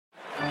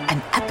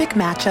An epic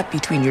matchup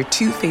between your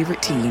two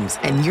favorite teams,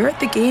 and you're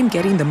at the game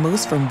getting the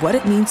most from what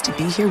it means to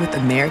be here with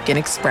American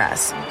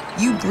Express.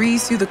 You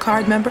breeze through the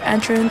card member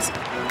entrance,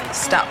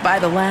 stop by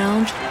the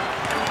lounge.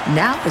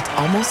 Now it's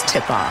almost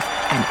tip-off,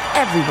 and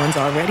everyone's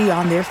already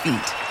on their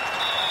feet.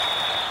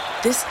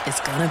 This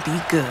is gonna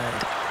be good.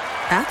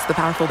 That's the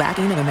powerful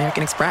backing of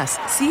American Express.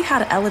 See how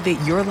to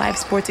elevate your live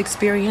sports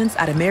experience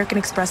at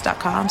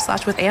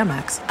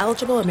americanexpress.com/withAmex.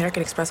 Eligible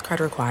American Express card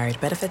required.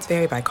 Benefits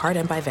vary by card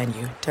and by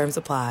venue. Terms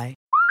apply.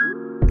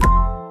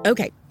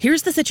 Okay,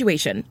 here's the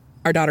situation.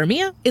 Our daughter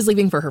Mia is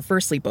leaving for her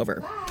first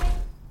sleepover.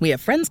 We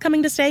have friends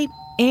coming to stay,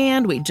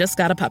 and we just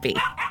got a puppy.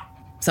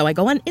 So I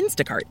go on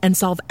Instacart and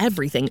solve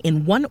everything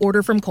in one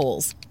order from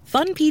Kohl's.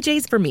 Fun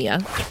PJs for Mia.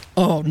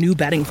 Oh, new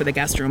bedding for the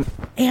guest room.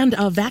 And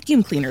a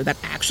vacuum cleaner that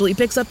actually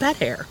picks up pet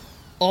hair.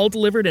 All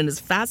delivered in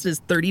as fast as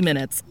 30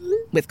 minutes.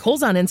 With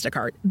Kohl's on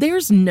Instacart,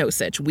 there's no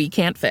such we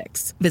can't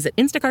fix. Visit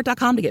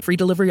instacart.com to get free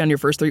delivery on your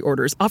first 3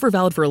 orders. Offer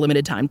valid for a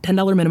limited time.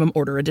 $10 minimum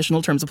order.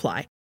 Additional terms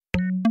apply.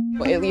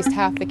 At least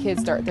half the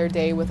kids start their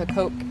day with a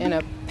Coke and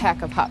a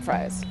pack of hot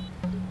fries.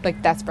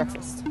 Like, that's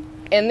breakfast.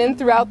 And then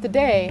throughout the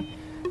day,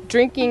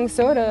 drinking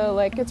soda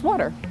like it's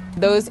water.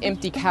 Those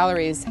empty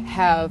calories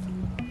have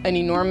an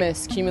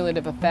enormous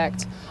cumulative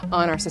effect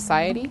on our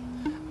society.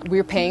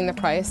 We're paying the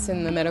price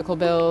in the medical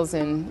bills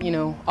and,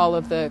 all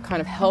of the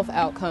kind of health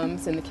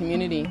outcomes in the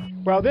community.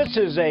 Well, this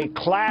is a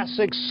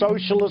classic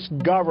socialist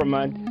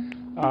government.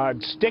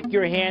 Stick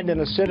your hand in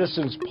a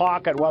citizen's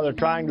pocket while they're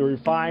trying to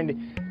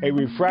find a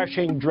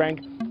refreshing drink,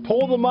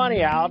 pull the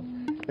money out,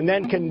 and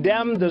then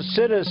condemn the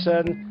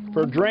citizen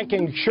for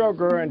drinking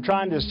sugar and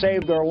trying to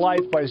save their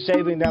life by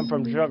saving them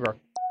from sugar.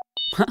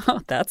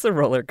 Wow, that's a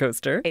roller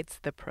coaster. It's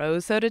the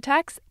pro-soda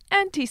tax,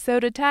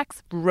 anti-soda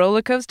tax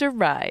roller coaster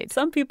ride.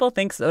 Some people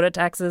think soda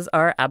taxes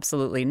are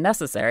absolutely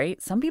necessary.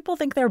 Some people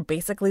think they're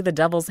basically the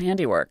devil's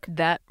handiwork.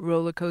 That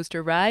roller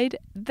coaster ride,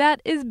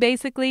 that is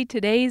basically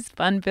today's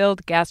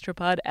fun-filled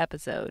gastropod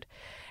episode.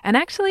 And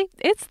actually,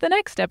 it's the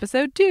next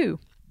episode too.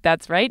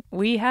 That's right,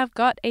 we have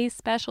got a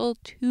special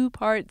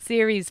 2-part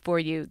series for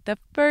you, the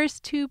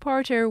first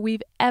 2-parter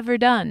we've ever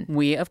done.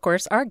 We, of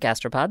course, are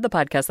Gastropod, the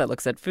podcast that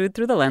looks at food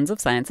through the lens of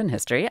science and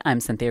history.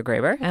 I'm Cynthia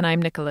Graber. And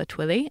I'm Nicola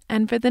Twilley.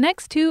 And for the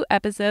next 2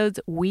 episodes,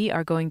 we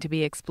are going to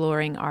be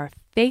exploring our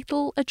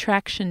fatal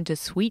attraction to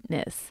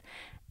sweetness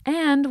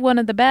and one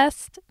of the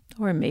best,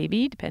 or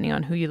maybe, depending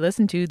on who you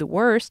listen to, the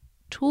worst,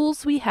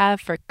 tools we have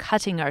for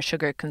cutting our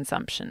sugar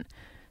consumption.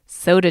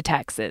 Soda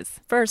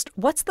taxes. First,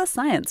 what's the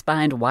science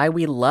behind why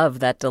we love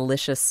that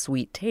delicious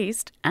sweet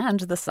taste, and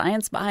the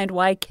science behind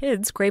why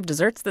kids crave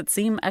desserts that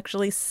seem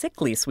actually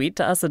sickly sweet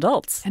to us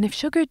adults? And if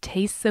sugar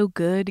tastes so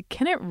good,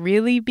 can it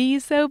really be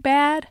so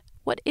bad?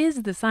 What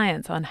is the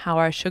science on how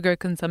our sugar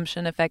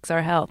consumption affects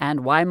our health? And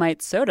why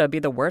might soda be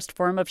the worst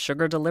form of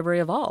sugar delivery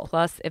of all?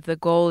 Plus, if the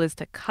goal is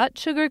to cut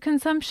sugar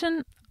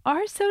consumption,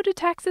 are soda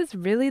taxes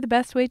really the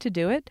best way to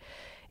do it?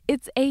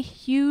 It's a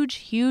huge,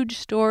 huge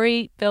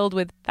story filled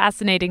with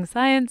fascinating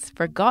science,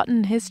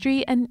 forgotten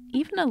history, and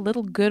even a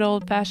little good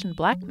old-fashioned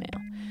blackmail.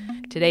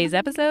 Today's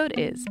episode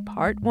is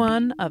part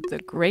 1 of the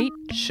Great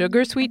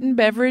Sugar-Sweetened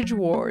Beverage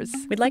Wars.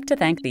 We'd like to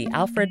thank the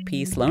Alfred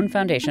P. Sloan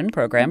Foundation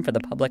Program for the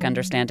Public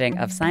Understanding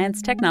of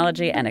Science,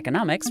 Technology, and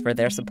Economics for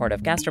their support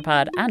of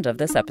Gastropod and of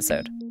this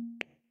episode.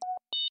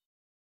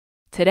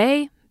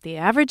 Today, the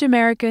average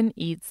American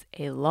eats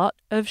a lot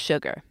of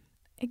sugar.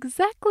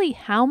 Exactly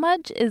how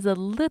much is a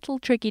little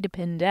tricky to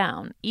pin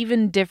down.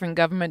 Even different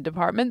government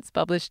departments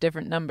publish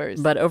different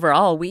numbers. But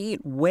overall, we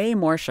eat way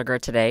more sugar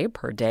today,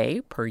 per day,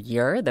 per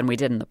year, than we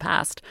did in the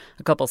past.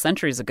 A couple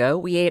centuries ago,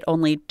 we ate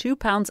only 2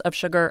 pounds of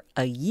sugar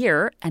a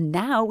year, and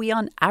now we,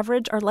 on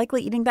average, are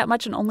likely eating that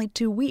much in only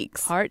 2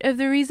 weeks. Part of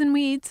the reason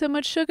we eat so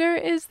much sugar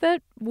is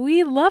that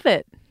we love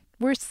it.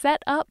 We're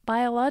set up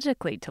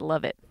biologically to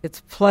love it.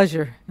 It's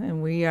pleasure,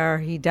 and we are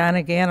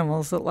hedonic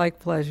animals that like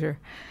pleasure.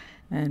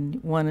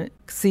 And one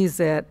sees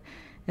that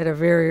at a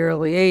very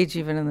early age,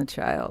 even in the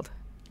child.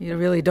 You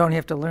really don't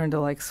have to learn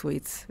to like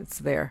sweets. It's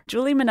there.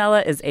 Julie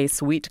Minella is a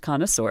sweet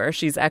connoisseur.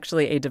 She's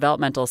actually a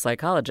developmental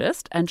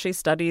psychologist, and she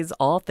studies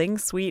all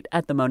things sweet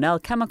at the Monell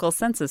Chemical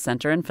Senses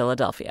Center in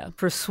Philadelphia.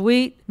 For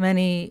sweet,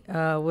 many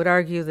would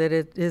argue that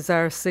it is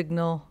our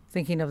signal,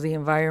 thinking of the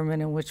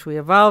environment in which we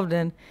evolved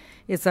in,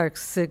 it's our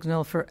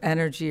signal for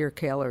energy or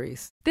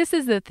calories. This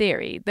is the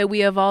theory, that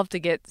we evolved to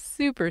get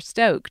super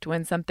stoked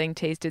when something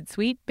tasted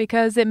sweet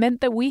because it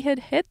meant that we had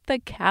hit the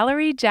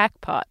calorie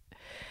jackpot.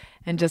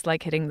 And just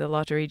like hitting the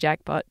lottery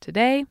jackpot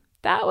today,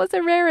 that was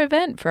a rare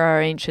event for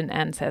our ancient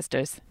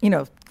ancestors.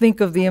 Think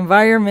of the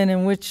environment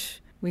in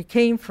which we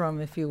came from,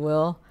 if you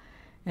will,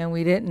 and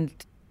we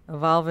didn't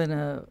evolve in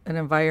an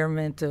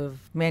environment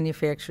of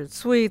manufactured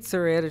sweets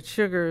or added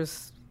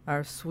sugars.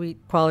 Our sweet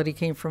quality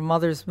came from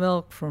mother's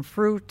milk, from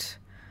fruit,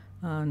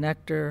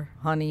 nectar,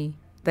 honey.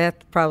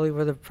 That probably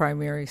were the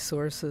primary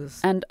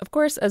sources. And of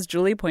course, as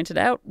Julie pointed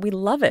out, we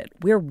love it.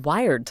 We're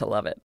wired to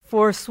love it.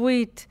 For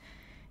sweet,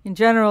 in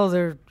general,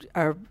 there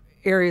are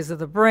areas of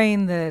the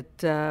brain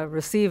that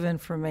receive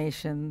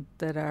information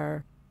that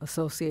are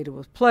associated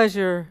with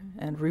pleasure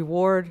and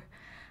reward.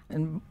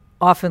 And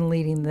often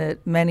leading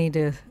many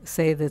to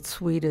say that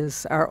sweet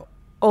is our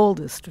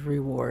oldest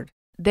reward.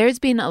 There's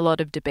been a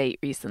lot of debate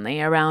recently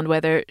around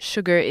whether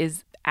sugar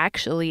is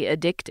actually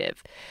addictive.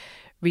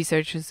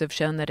 Researchers have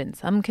shown that in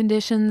some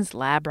conditions,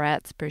 lab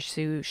rats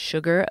pursue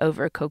sugar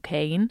over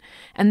cocaine,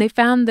 and they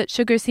found that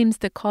sugar seems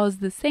to cause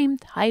the same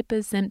type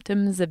of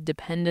symptoms of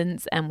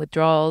dependence and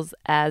withdrawals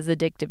as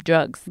addictive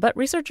drugs. But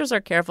researchers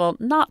are careful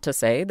not to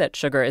say that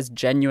sugar is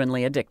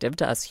genuinely addictive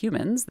to us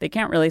humans. They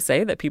can't really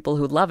say that people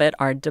who love it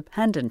are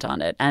dependent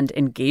on it and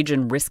engage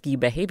in risky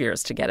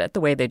behaviors to get it the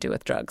way they do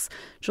with drugs.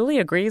 Julie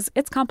agrees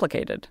it's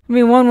complicated. I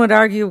mean, one would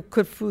argue,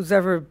 could foods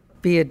ever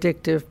be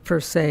addictive per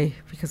se,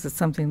 because it's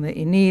something that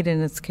you need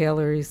and it's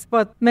calories.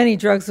 But many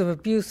drugs of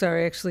abuse are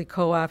actually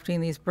co-opting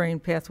these brain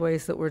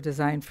pathways that were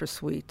designed for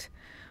sweet.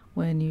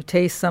 When you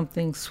taste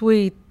something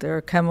sweet, there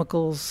are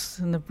chemicals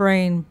in the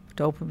brain,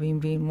 dopamine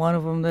being one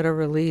of them, that are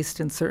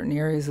released in certain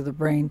areas of the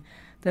brain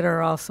that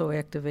are also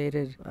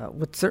activated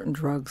with certain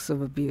drugs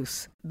of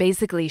abuse.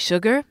 Basically,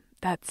 sugar,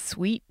 that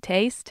sweet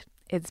taste,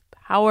 it's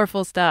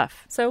powerful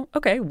stuff. So,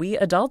 okay, we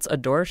adults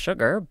adore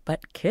sugar,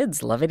 but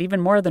kids love it even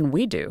more than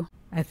we do.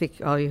 I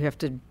think all you have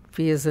to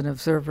be is an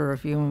observer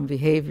of human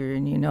behavior,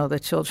 and you know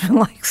that children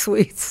like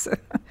sweets.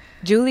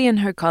 Julie and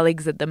her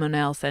colleagues at the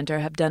Monell Center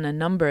have done a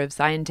number of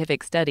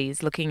scientific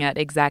studies looking at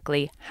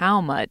exactly how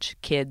much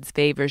kids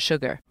favor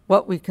sugar.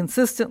 What we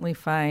consistently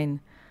find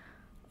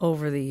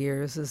over the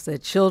years is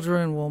that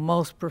children will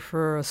most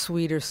prefer a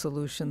sweeter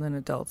solution than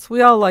adults.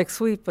 We all like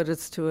sweet, but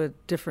it's to a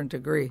different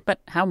degree. But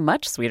how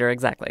much sweeter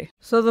exactly?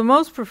 So the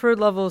most preferred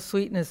level of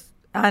sweetness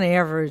on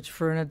average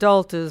for an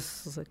adult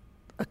is like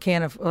a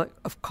can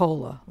of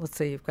cola. Let's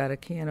say you've got a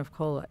can of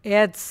cola.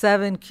 Add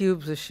 7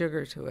 cubes of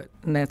sugar to it,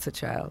 and that's a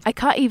child. I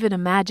can't even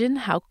imagine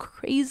how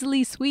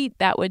crazily sweet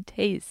that would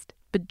taste.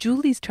 But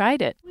Julie's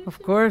tried it.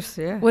 Of course,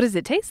 yeah. What does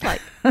it taste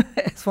like?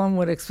 As one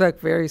would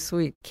expect, very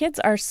sweet. Kids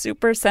are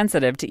super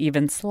sensitive to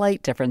even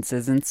slight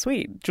differences in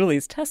sweet.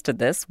 Julie's tested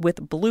this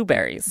with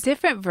blueberries.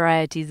 Different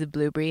varieties of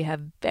blueberry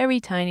have very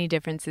tiny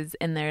differences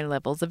in their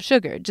levels of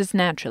sugar, just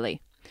naturally.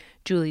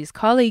 Julie's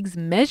colleagues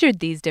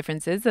measured these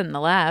differences in the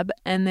lab,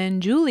 and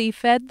then Julie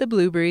fed the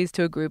blueberries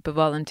to a group of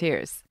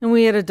volunteers. And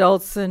we had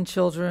adults and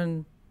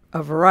children,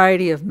 a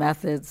variety of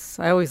methods.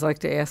 I always like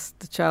to ask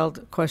the child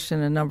a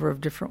question a number of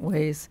different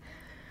ways.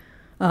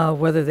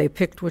 Whether they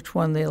picked which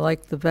one they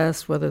liked the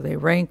best, whether they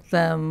ranked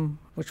them,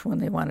 which one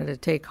they wanted to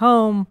take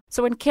home.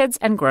 So when kids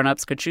and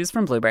grown-ups could choose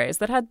from blueberries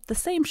that had the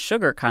same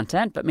sugar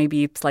content but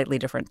maybe slightly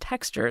different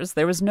textures,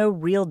 there was no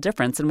real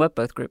difference in what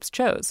both groups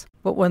chose.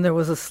 But when there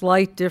was a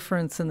slight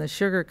difference in the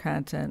sugar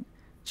content,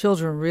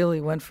 children really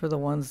went for the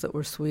ones that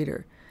were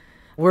sweeter.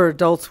 Where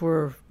adults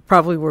were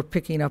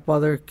picking up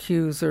other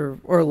cues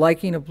or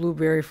liking a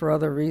blueberry for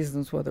other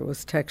reasons, whether it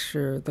was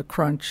texture, the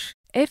crunch.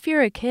 If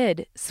you're a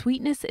kid,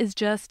 sweetness is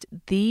just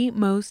the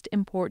most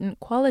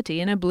important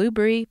quality in a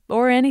blueberry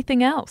or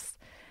anything else.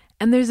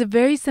 And there's a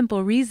very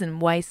simple reason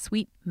why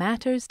sweet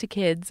matters to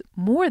kids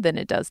more than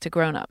it does to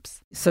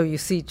grown-ups. So you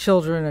see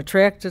children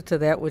attracted to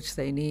that which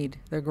they need.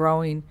 They're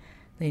growing,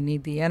 they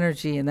need the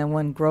energy, and then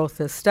when growth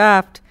has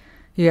stopped,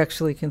 you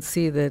actually can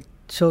see that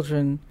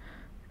children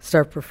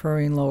start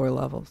preferring lower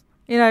levels.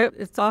 You know,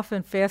 it's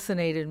often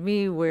fascinated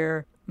me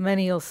where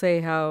many will say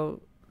how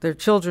their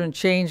children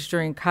change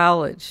during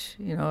college.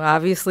 You know,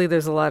 obviously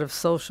there's a lot of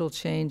social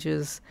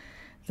changes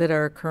that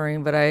are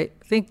occurring, but I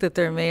think that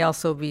there may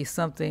also be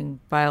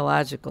something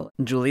biological.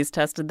 Julie's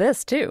tested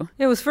this, too.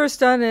 It was first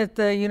done at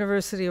the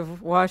University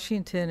of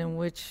Washington, in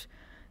which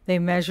they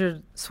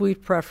measured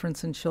sweet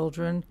preference in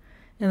children,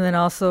 and then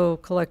also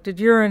collected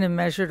urine and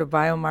measured a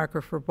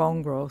biomarker for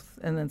bone growth.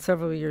 And then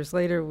several years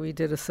later, we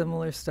did a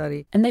similar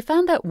study. And they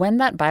found that when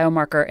that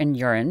biomarker in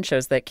urine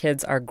shows that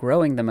kids are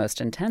growing the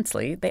most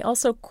intensely, they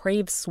also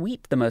crave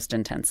sweet the most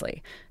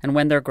intensely. And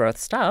when their growth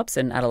stops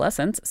in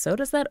adolescence, so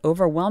does that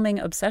overwhelming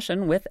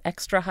obsession with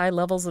extra high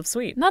levels of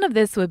sweet. None of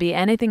this would be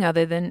anything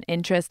other than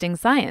interesting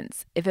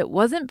science if it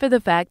wasn't for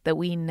the fact that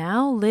we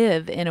now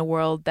live in a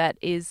world that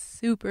is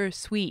super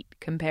sweet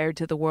compared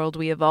to the world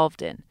we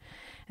evolved in.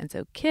 And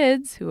so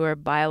kids who are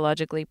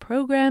biologically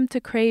programmed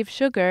to crave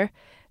sugar,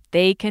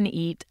 they can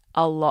eat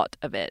a lot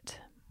of it.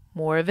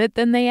 More of it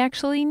than they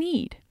actually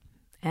need.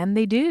 And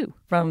they do.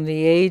 From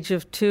the age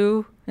of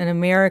 2, an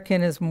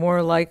American is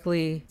more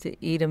likely to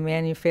eat a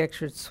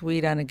manufactured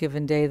sweet on a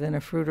given day than a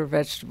fruit or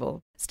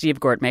vegetable. Steve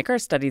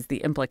Gortmaker studies the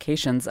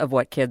implications of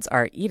what kids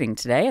are eating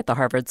today at the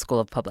Harvard School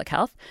of Public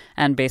Health.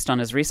 And based on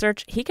his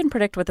research, he can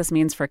predict what this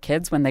means for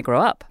kids when they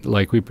grow up.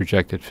 Like we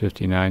projected,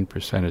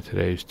 59% of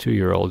today's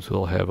 2-year-olds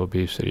will have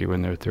obesity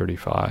when they're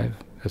 35.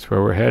 That's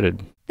where we're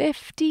headed.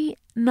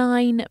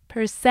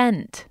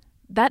 59%.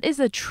 That is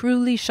a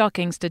truly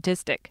shocking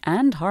statistic.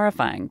 And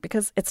horrifying,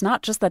 because it's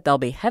not just that they'll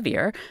be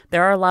heavier.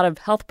 There are a lot of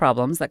health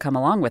problems that come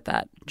along with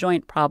that.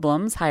 Joint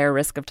problems, higher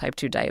risk of type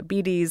 2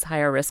 diabetes,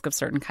 higher risk of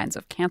certain kinds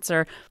of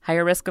cancer,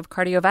 higher risk of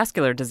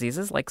cardiovascular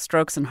diseases like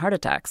strokes and heart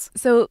attacks.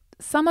 So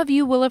some of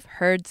you will have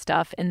heard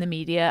stuff in the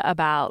media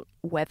about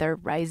whether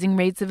rising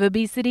rates of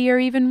obesity are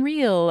even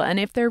real,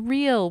 and if they're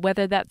real,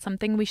 whether that's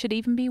something we should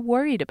even be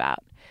worried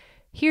about.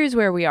 Here's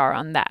where we are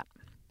on that.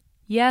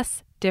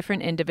 Yes,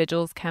 different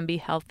individuals can be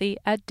healthy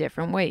at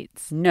different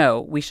weights.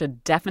 No, we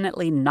should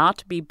definitely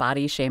not be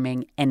body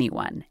shaming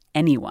anyone.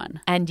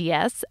 And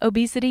yes,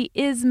 obesity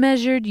is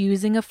measured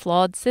using a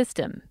flawed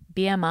system.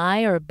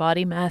 BMI, or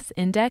body mass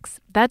index,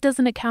 that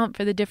doesn't account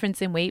for the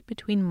difference in weight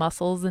between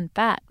muscles and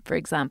fat, for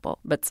example.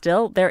 But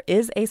still, there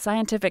is a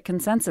scientific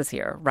consensus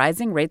here.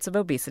 Rising rates of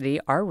obesity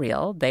are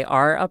real, they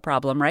are a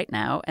problem right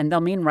now, and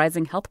they'll mean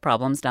rising health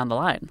problems down the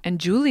line. And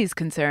Julie's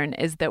concern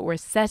is that we're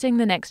setting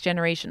the next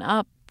generation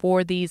up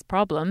for these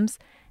problems,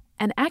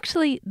 and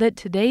actually that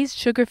today's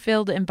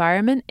sugar-filled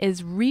environment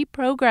is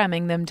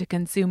reprogramming them to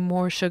consume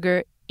more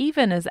sugar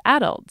even as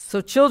adults.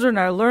 So children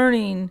are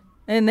learning,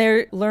 and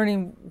they're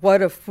learning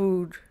what a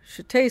food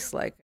should taste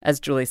like. As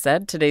Julie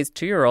said, today's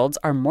 2-year-olds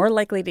are more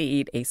likely to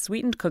eat a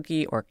sweetened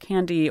cookie or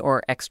candy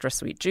or extra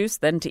sweet juice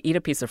than to eat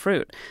a piece of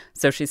fruit.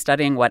 So she's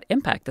studying what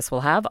impact this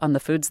will have on the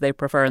foods they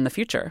prefer in the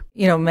future.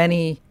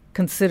 Many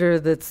consider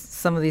that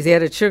some of these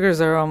added sugars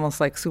are almost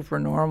like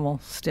supernormal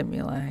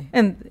stimuli.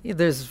 And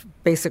there's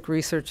basic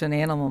research in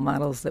animal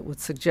models that would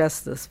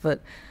suggest this,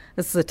 but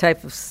it's the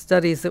type of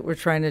studies that we're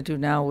trying to do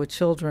now with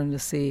children to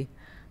see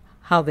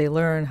how they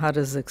learn, how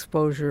does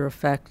exposure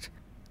affect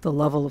the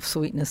level of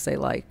sweetness they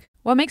like.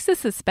 What makes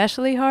this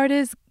especially hard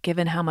is,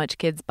 given how much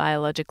kids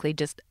biologically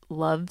just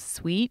love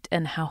sweet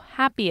and how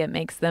happy it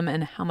makes them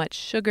and how much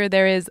sugar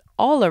there is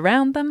all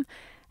around them,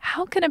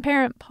 how can a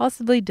parent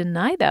possibly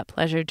deny that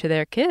pleasure to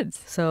their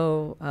kids?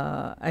 So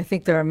I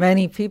think there are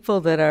many people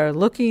that are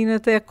looking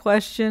at that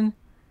question,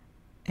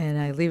 and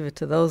I leave it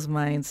to those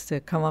minds to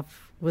come up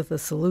with a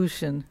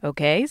solution.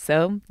 Okay,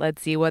 so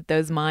let's see what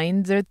those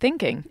minds are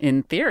thinking.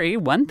 In theory,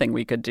 one thing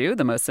we could do,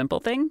 the most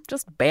simple thing,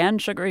 just ban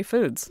sugary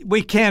foods.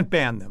 We can't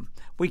ban them.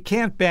 We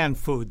can't ban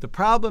food. The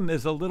problem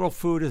is a little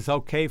food is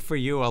okay for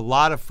you. A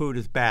lot of food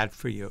is bad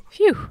for you.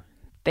 Phew.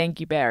 Thank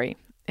you, Barry.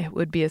 It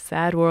would be a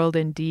sad world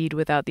indeed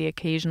without the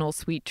occasional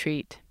sweet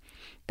treat.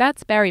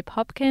 That's Barry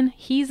Popkin.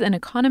 He's an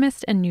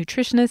economist and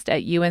nutritionist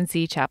at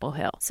UNC Chapel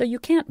Hill. So you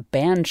can't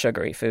ban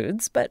sugary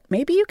foods, but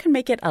maybe you can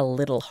make it a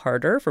little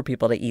harder for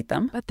people to eat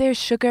them. But there's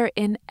sugar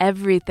in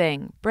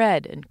everything,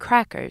 bread and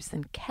crackers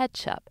and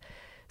ketchup.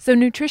 So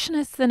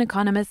nutritionists and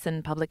economists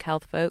and public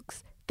health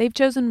folks, they've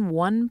chosen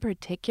one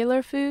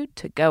particular food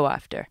to go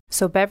after.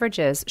 So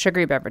beverages,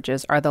 sugary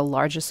beverages, are the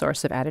largest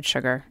source of added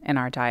sugar in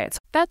our diets.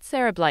 That's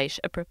Sarah Bleich,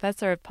 a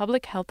professor of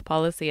public health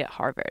policy at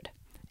Harvard.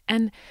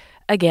 And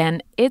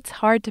again, it's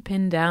hard to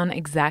pin down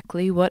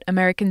exactly what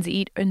Americans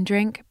eat and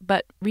drink,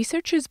 but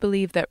researchers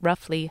believe that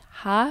roughly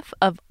half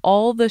of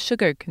all the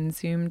sugar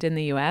consumed in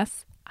the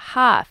U.S.,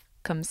 half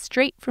comes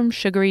straight from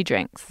sugary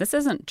drinks. This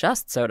isn't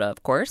just soda,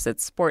 of course.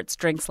 It's sports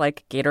drinks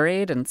like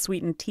Gatorade and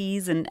sweetened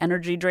teas and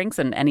energy drinks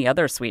and any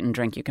other sweetened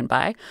drink you can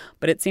buy.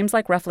 But it seems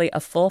like roughly a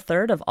full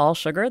third of all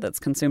sugar that's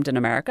consumed in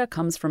America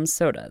comes from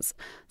sodas.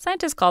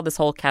 Scientists call this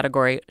whole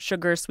category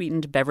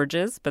sugar-sweetened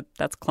beverages, but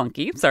that's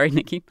clunky. Sorry,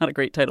 Nikki, not a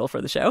great title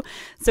for the show.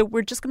 So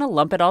we're just going to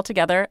lump it all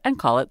together and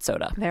call it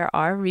soda. There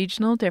are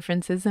regional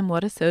differences in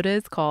what a soda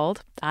is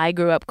called. I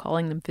grew up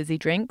calling them fizzy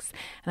drinks,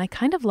 and I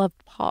kind of love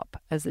pop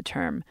as a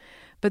term.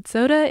 But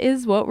soda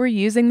is what we're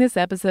using this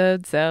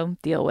episode, so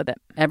deal with it.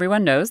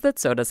 Everyone knows that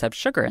sodas have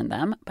sugar in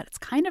them, but it's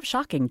kind of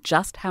shocking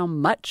just how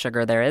much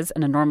sugar there is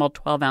in a normal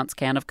 12-ounce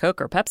can of Coke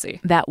or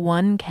Pepsi. That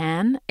one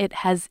can, it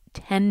has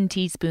 10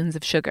 teaspoons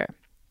of sugar.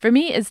 For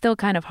me, it's still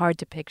kind of hard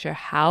to picture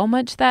how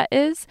much that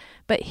is,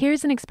 but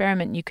here's an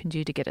experiment you can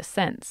do to get a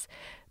sense.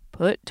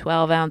 Put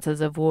 12 ounces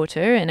of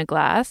water in a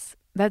glass,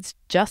 that's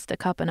just a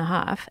cup and a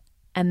half,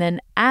 and then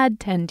add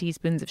 10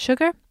 teaspoons of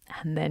sugar,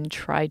 and then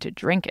try to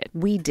drink it.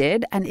 We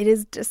did, and it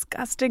is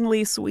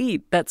disgustingly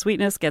sweet. That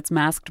sweetness gets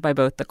masked by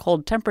both the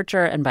cold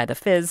temperature and by the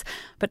fizz.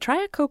 But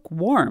try a Coke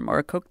warm or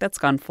a Coke that's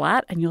gone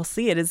flat, and you'll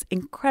see it is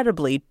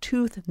incredibly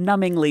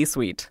tooth-numbingly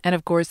sweet. And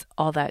of course,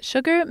 all that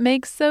sugar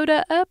makes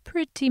soda a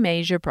pretty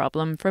major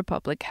problem for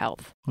public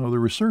health. Well, the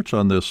research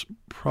on this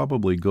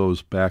probably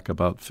goes back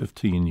about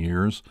 15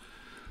 years,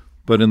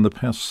 but in the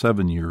past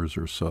 7 years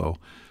or so,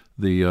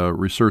 the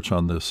research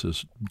on this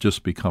has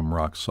just become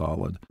rock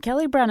solid.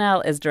 Kelly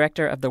Brownell is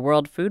director of the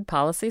World Food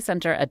Policy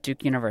Center at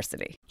Duke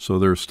University. So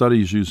there are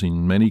studies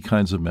using many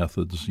kinds of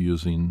methods,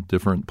 using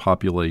different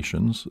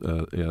populations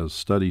as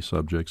study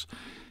subjects,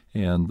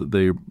 and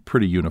they're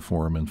pretty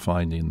uniform in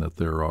finding that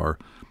there are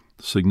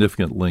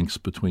significant links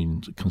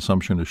between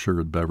consumption of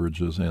sugared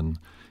beverages and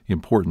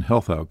important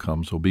health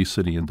outcomes,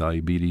 obesity and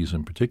diabetes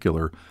in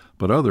particular,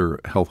 but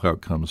other health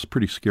outcomes,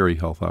 pretty scary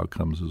health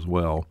outcomes as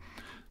well.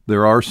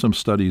 There are some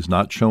studies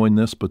not showing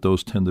this, but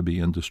those tend to be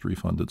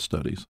industry-funded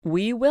studies.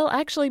 We will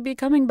actually be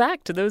coming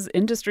back to those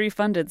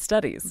industry-funded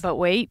studies. But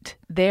wait,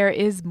 there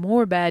is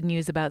more bad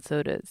news about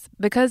sodas,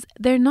 because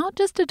they're not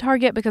just a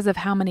target because of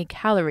how many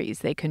calories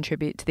they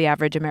contribute to the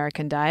average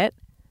American diet.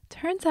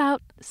 Turns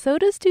out,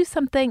 sodas do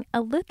something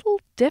a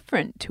little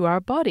different to our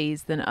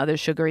bodies than other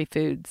sugary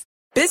foods.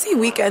 Busy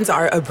weekends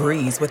are a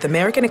breeze with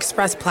American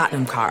Express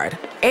Platinum Card.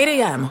 8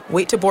 a.m.,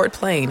 wait to board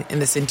plane in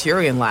the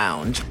Centurion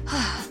Lounge.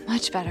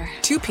 Much better.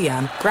 2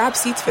 p.m., grab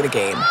seats for the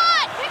game.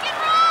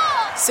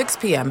 6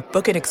 p.m.,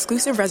 book an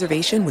exclusive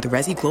reservation with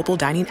Resi Global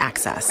Dining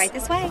Access. Right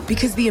this way.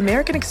 Because the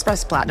American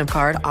Express Platinum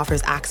Card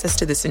offers access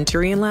to the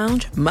Centurion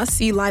Lounge,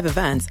 must-see live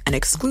events, and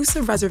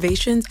exclusive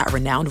reservations at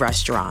renowned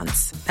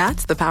restaurants.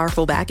 That's the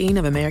powerful backing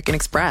of American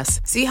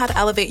Express. See how to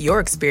elevate your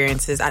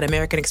experiences at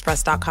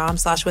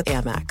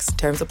americanexpress.com/withAmex.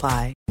 Terms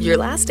apply. Your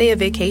last day of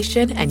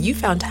vacation and you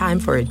found time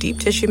for a deep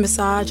tissue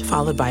massage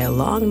followed by a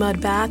long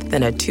mud bath,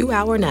 then a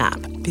 2-hour nap.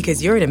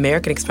 Because you're an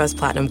American Express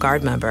Platinum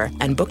Card member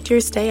and booked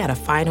your stay at a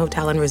fine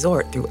hotel and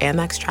resort through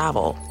Amex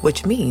Travel,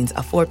 which means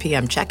a 4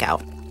 p.m.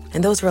 checkout.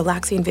 And those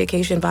relaxing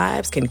vacation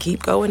vibes can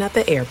keep going at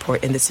the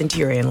airport in the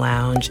Centurion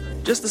Lounge.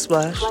 Just a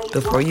splash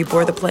before you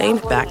board the plane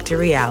back to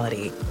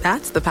reality.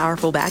 That's the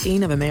powerful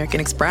backing of American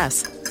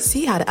Express.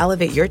 See how to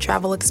elevate your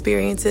travel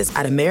experiences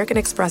at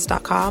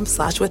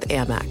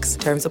americanexpress.com/withAmex.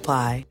 Terms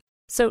apply.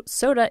 So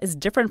soda is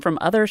different from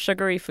other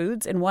sugary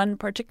foods in one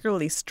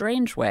particularly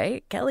strange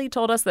way. Kelly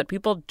told us that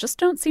people just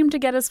don't seem to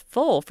get as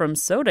full from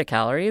soda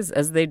calories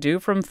as they do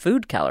from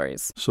food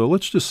calories. So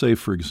let's just say,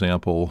 for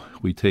example,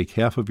 we take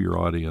half of your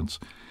audience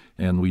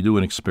and we do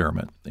an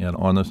experiment. And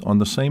on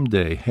the same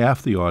day,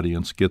 half the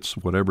audience gets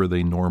whatever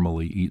they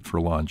normally eat for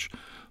lunch,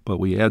 but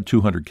we add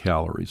 200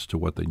 calories to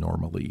what they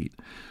normally eat.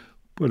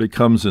 But it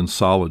comes in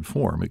solid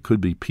form. It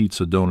could be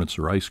pizza, donuts,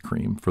 or ice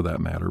cream for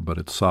that matter, but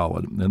it's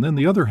solid. And then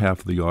the other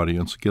half of the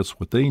audience gets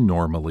what they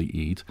normally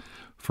eat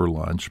for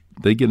lunch.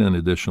 They get an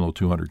additional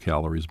 200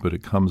 calories, but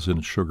it comes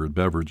in sugared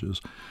beverages.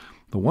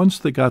 The ones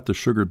that got the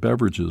sugared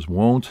beverages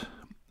won't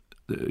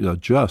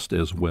adjust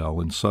as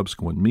well in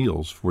subsequent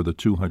meals for the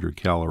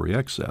 200-calorie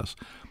excess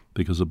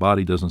because the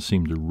body doesn't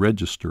seem to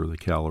register the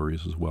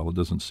calories as well. It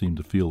doesn't seem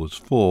to feel as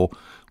full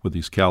with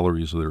these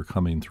calories that are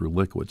coming through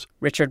liquids.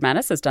 Richard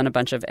Manis has done a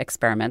bunch of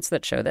experiments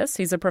that show this.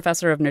 He's a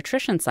professor of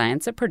nutrition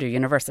science at Purdue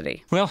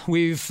University. Well,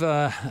 we've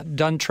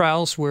done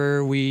trials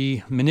where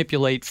we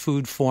manipulate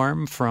food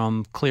form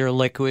from clear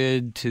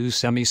liquid to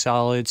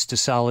semi-solids to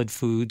solid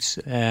foods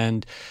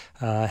and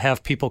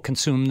have people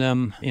consume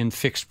them in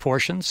fixed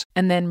portions.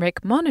 And then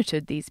Rick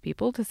monitored these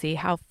people to see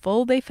how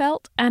full they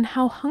felt and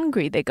how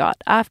hungry they got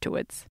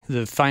afterwards.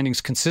 The findings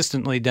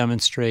consistently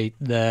demonstrate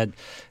that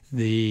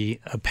the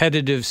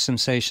appetitive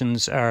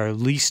sensations are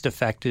least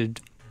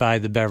affected by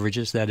the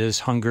beverages. That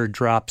is, hunger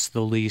drops the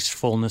least,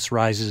 fullness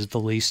rises the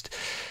least,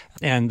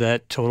 and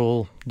that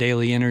total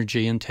daily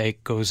energy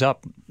intake goes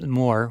up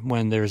more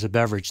when there's a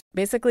beverage.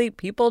 Basically,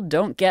 people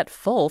don't get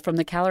full from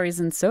the calories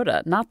in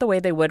soda, not the way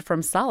they would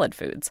from solid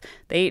foods.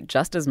 They eat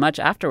just as much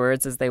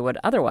afterwards as they would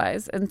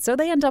otherwise, and so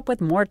they end up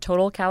with more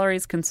total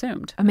calories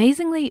consumed.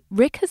 Amazingly,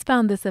 Rick has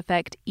found this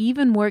effect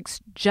even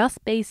works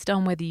just based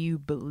on whether you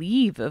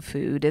believe a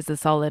food is a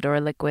solid or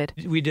a liquid.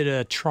 We did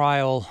a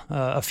trial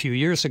a few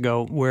years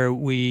ago where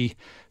we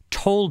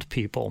told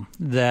people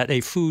that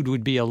a food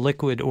would be a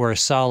liquid or a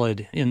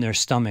solid in their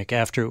stomach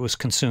after it was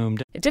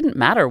consumed. It didn't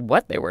matter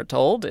what they were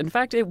told. In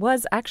fact, it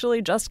was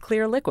actually just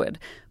clear liquid.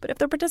 But if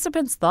the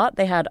participants thought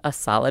they had a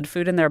solid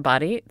food in their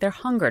body, their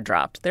hunger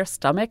dropped. Their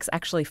stomachs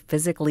actually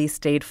physically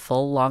stayed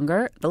full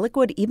longer. The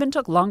liquid even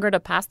took longer to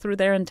pass through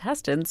their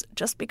intestines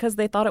just because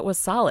they thought it was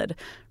solid.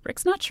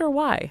 Rick's not sure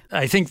why.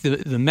 I think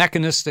the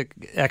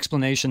mechanistic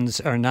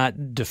explanations are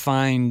not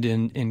defined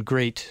in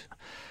great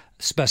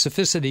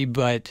specificity,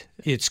 but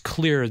it's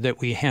clear that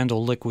we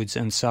handle liquids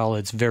and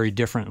solids very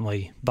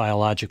differently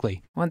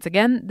biologically. Once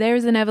again,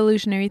 there's an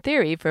evolutionary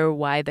theory for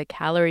why the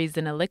calories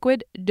in a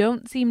liquid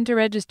don't seem to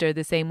register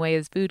the same way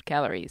as food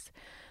calories.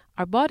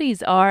 Our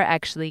bodies are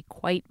actually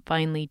quite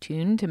finely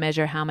tuned to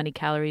measure how many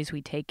calories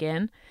we take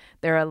in.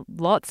 There are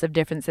lots of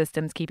different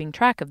systems keeping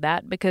track of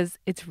that because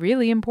it's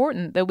really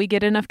important that we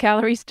get enough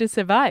calories to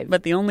survive.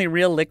 But the only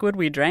real liquid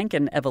we drank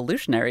in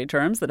evolutionary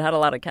terms that had a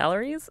lot of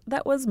calories,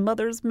 that was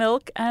mother's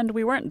milk, and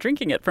we weren't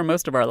drinking it for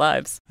most of our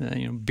lives.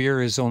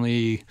 Beer is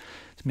only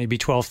maybe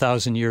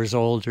 12,000 years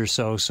old or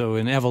so. So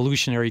in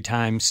evolutionary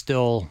time,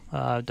 still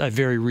a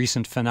very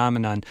recent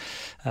phenomenon.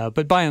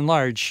 But by and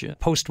large,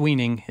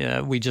 post-weaning,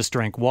 we just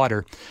drank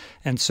water.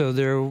 And so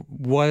there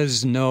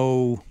was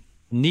no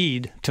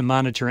need to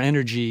monitor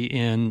energy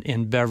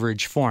in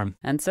beverage form.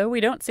 And so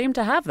we don't seem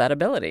to have that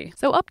ability.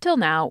 So up till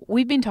now,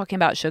 we've been talking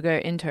about sugar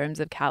in terms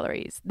of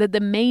calories, that the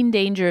main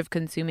danger of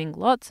consuming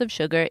lots of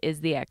sugar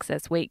is the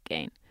excess weight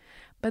gain.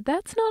 But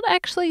that's not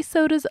actually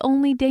soda's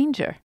only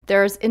danger.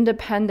 There's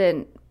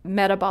independent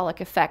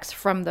metabolic effects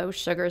from those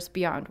sugars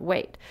beyond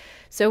weight.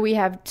 So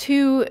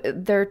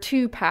there are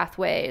two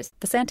pathways.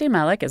 Vasanti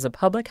Malik is a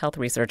public health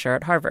researcher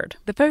at Harvard.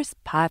 The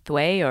first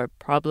pathway or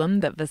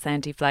problem that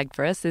Vasanti flagged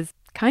for us is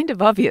kind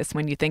of obvious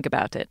when you think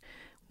about it.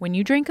 When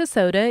you drink a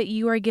soda,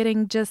 you are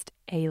getting just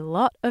a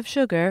lot of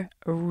sugar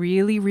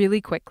really,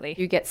 really quickly.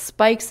 You get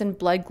spikes in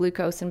blood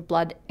glucose and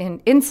blood in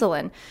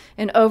insulin.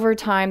 And over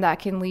time, that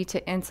can lead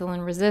to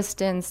insulin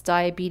resistance,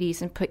 diabetes,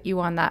 and put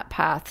you on that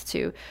path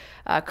to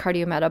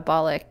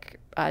cardiometabolic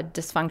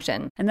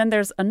dysfunction. And then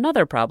there's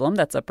another problem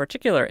that's a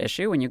particular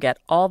issue when you get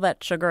all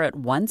that sugar at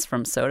once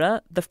from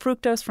soda. The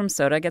fructose from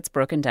soda gets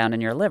broken down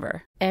in your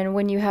liver. And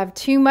when you have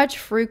too much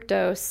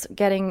fructose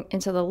getting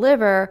into the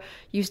liver,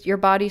 your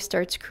body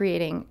starts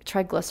creating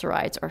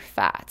triglycerides or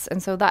fats.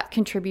 And so that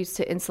contributes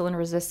to insulin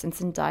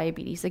resistance and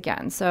diabetes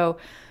again. So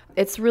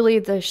it's really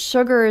the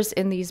sugars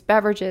in these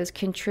beverages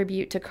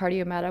contribute to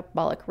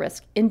cardiometabolic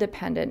risk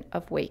independent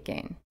of weight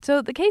gain.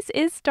 So the case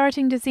is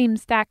starting to seem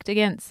stacked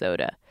against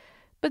soda.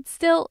 But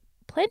still,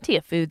 plenty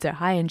of foods are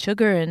high in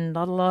sugar and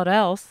not a lot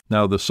else.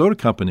 Now, the soda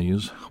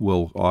companies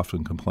will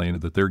often complain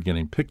that they're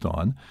getting picked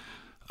on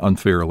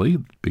unfairly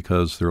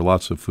because there are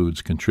lots of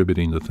foods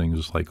contributing to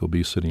things like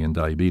obesity and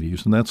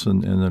diabetes. And that's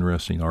an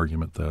interesting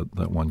argument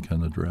that one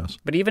can address.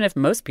 But even if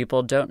most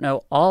people don't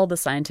know all the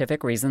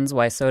scientific reasons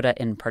why soda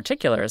in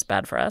particular is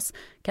bad for us,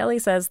 Kelly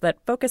says that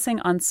focusing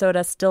on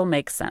soda still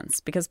makes sense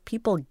because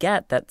people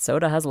get that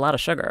soda has a lot of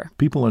sugar.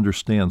 People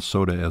understand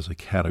soda as a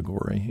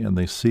category, and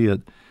they see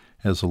it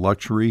as a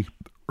luxury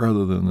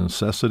rather than a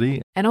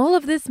necessity. And all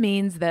of this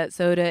means that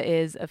soda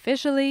is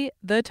officially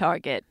the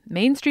target.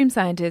 Mainstream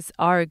scientists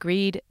are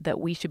agreed that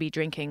we should be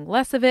drinking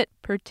less of it,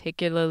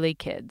 particularly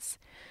kids.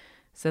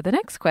 So the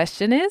next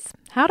question is,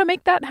 how to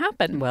make that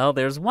happen? Well,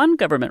 there's one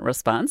government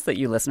response that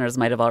you listeners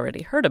might have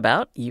already heard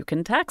about. You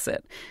can tax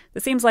it.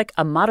 This seems like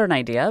a modern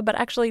idea, but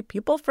actually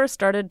people first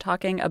started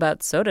talking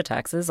about soda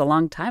taxes a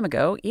long time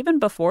ago, even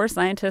before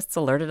scientists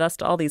alerted us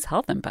to all these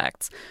health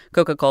impacts.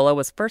 Coca-Cola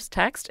was first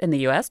taxed in the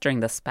U.S.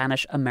 during the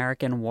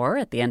Spanish-American War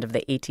at the end of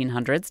the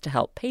 1800s to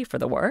help pay for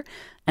the war.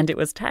 And it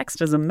was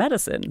taxed as a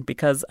medicine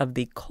because of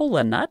the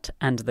cola nut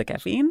and the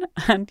caffeine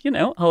and,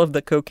 all of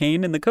the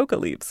cocaine in the coca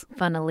leaves.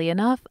 Funnily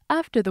enough,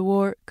 after the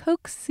war,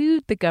 Coke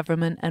sued the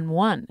government and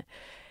won.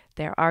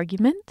 Their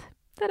argument?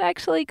 That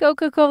actually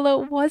Coca-Cola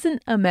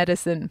wasn't a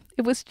medicine.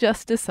 It was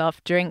just a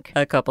soft drink.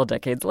 A couple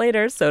decades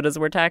later, sodas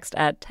were taxed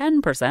at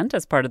 10%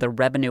 as part of the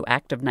Revenue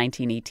Act of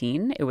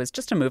 1918. It was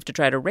just a move to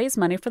try to raise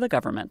money for the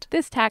government.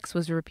 This tax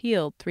was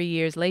repealed 3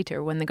 years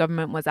later when the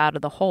government was out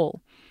of the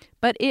hole.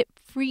 But it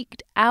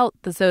freaked out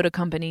the soda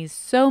companies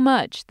so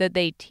much that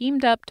they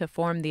teamed up to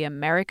form the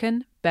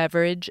American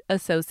Beverage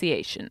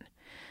Association.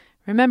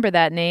 Remember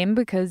that name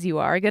because you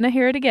are going to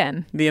hear it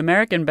again. The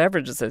American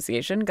Beverage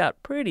Association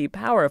got pretty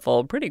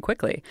powerful pretty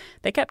quickly.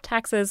 They kept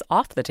taxes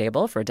off the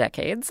table for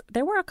decades.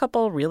 There were a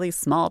couple really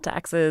small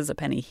taxes, a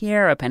penny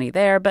here, a penny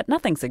there, but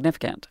nothing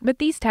significant. But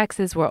these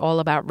taxes were all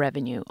about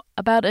revenue,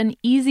 about an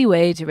easy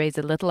way to raise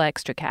a little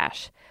extra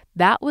cash.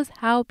 That was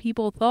how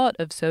people thought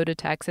of soda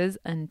taxes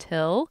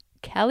until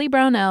Kelly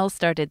Brownell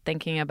started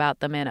thinking about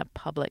them in a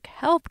public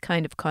health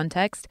kind of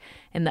context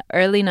in the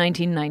early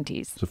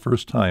 1990s. The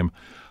first time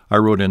I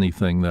wrote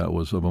anything that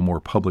was of a more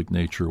public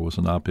nature was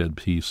an op-ed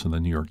piece in the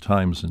New York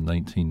Times in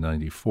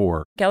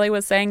 1994. Kelly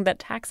was saying that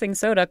taxing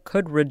soda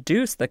could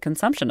reduce the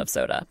consumption of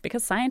soda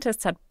because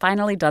scientists had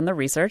finally done the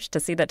research to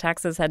see that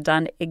taxes had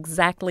done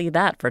exactly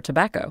that for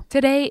tobacco.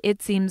 Today,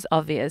 it seems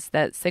obvious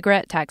that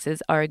cigarette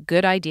taxes are a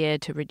good idea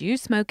to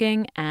reduce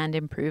smoking and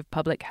improve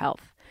public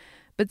health.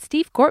 But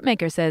Steve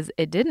Courtmaker says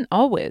it didn't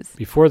always.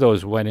 Before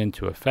those went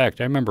into effect,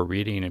 I remember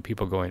reading and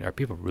people going, are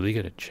people really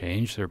going to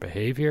change their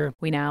behavior?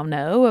 We now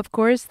know, of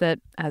course, that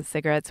as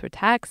cigarettes were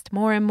taxed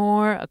more and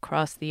more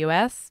across the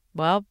U.S.,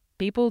 well,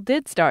 people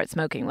did start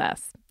smoking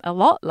less, a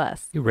lot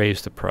less. You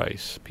raise the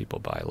price, people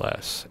buy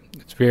less.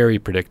 It's very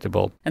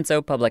predictable. And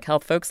so public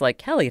health folks like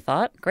Kelly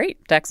thought,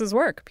 great, taxes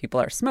work.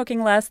 People are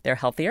smoking less, they're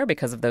healthier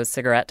because of those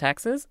cigarette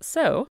taxes,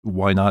 so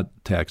why not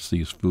tax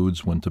these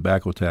foods when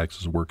tobacco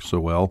taxes work so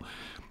well?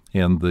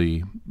 And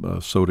the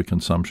soda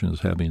consumption is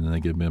having a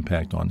negative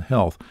impact on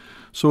health.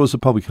 So it's a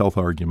public health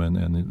argument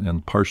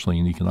and partially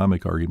an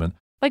economic argument.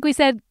 Like we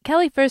said,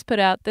 Kelly first put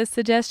out this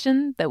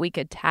suggestion that we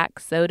could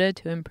tax soda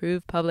to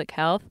improve public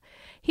health.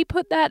 He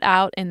put that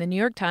out in the New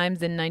York Times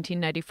in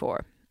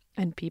 1994.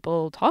 And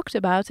people talked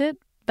about it,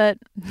 but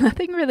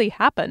nothing really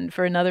happened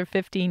for another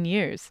 15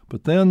 years.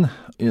 But then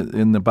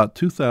in about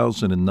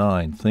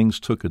 2009, things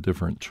took a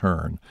different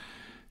turn.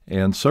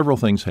 And several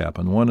things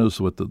happened. One is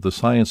that the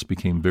science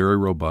became very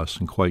robust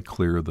and quite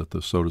clear that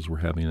the sodas were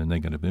having a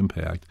negative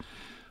impact.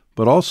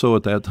 But also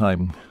at that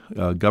time,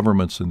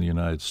 governments in the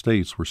United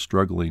States were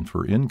struggling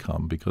for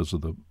income because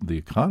of the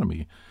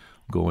economy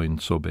going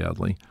so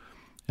badly.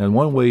 And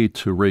one way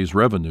to raise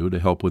revenue to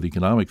help with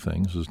economic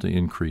things is to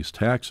increase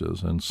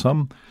taxes. And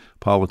some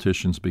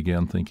politicians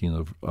began thinking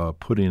of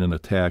putting in a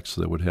tax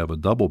that would have a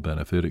double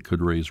benefit. It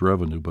could raise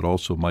revenue, but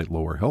also might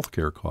lower health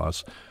care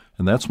costs.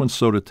 And that's when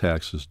soda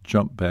taxes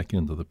jump back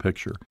into the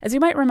picture. As you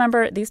might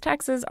remember, these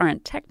taxes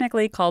aren't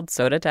technically called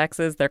soda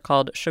taxes. They're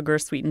called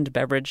sugar-sweetened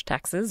beverage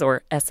taxes,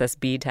 or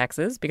SSB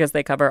taxes, because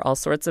they cover all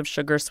sorts of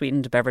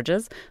sugar-sweetened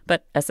beverages.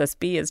 But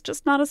SSB is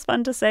just not as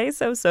fun to say,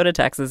 so soda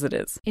taxes it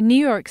is. In New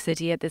York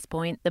City at this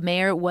point, the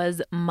mayor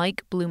was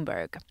Mike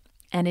Bloomberg.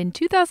 And in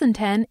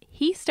 2010,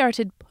 he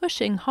started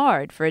pushing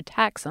hard for a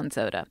tax on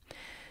soda.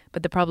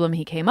 But the problem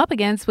he came up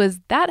against was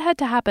that had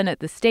to happen at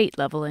the state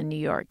level in New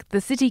York.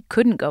 The city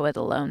couldn't go it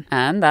alone.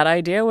 And that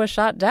idea was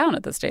shot down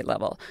at the state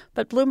level.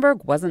 But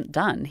Bloomberg wasn't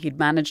done. He'd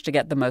managed to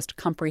get the most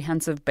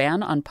comprehensive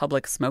ban on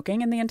public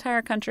smoking in the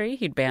entire country.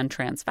 He'd banned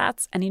trans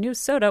fats, and he knew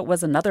soda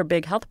was another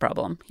big health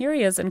problem. Here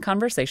he is in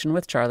conversation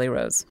with Charlie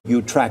Rose. You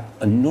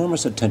attract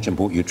enormous attention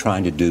for what you're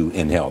trying to do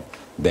in health.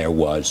 There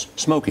was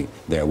smoking.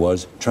 There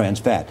was trans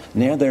fat.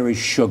 Now there is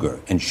sugar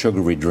and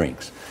sugary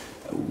drinks.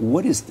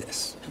 What is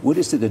this? What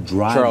is it that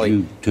drives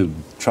you to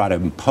try to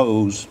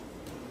impose?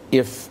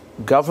 If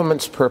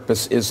government's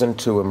purpose isn't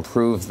to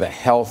improve the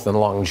health and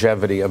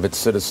longevity of its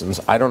citizens,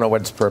 I don't know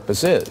what its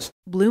purpose is.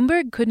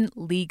 Bloomberg couldn't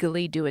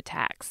legally do a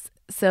tax.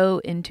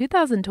 So in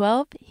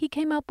 2012, he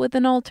came up with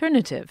an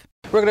alternative.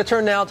 We're going to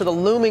turn now to the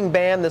looming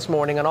ban this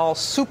morning on all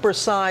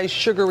supersized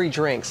sugary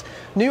drinks.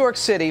 New York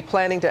City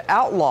planning to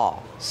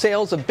outlaw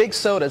sales of big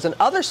sodas and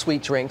other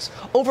sweet drinks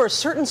over a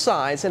certain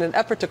size in an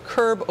effort to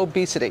curb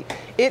obesity.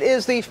 It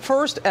is the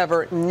first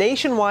ever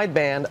nationwide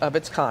ban of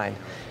its kind.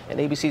 And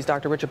ABC's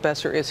Dr. Richard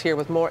Besser is here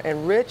with more.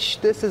 And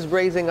Rich, this is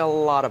raising a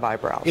lot of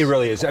eyebrows. It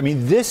really is. I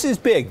mean, this is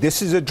big.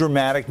 This is a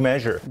dramatic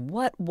measure.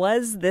 What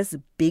was this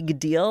big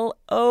deal?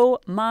 Oh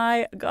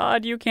my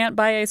God, you can't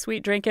buy a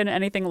sweet drink in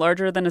anything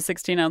larger than a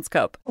 16-ounce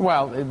cup.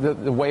 Well,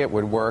 the way it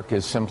would work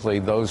is simply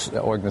those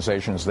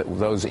organizations,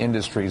 those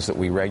industries that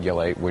we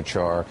regulate, which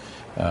are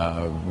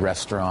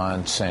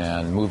restaurants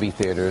and movie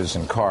theaters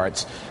and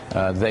carts,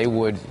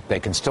 they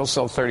can still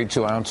sell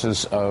 32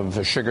 ounces of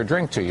a sugar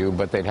drink to you,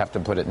 but they'd have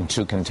to put it in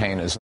 2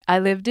 containers. I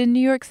lived in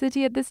New York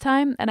City at this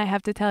time, and I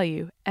have to tell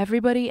you,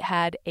 everybody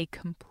had a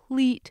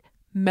complete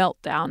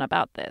meltdown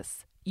about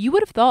this. You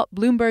would have thought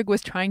Bloomberg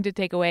was trying to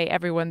take away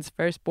everyone's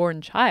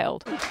firstborn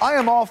child. I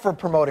am all for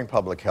promoting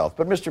public health,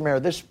 but Mr. Mayor,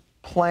 this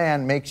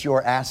plan makes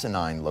your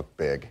asinine look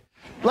big.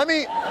 Let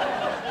me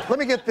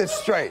get this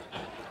straight.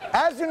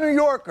 As a New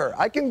Yorker,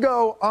 I can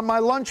go on my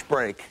lunch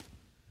break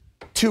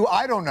to,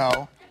 I don't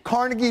know,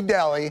 Carnegie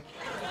Deli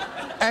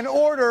and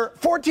order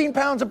 14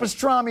 pounds of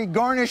pastrami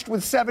garnished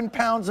with 7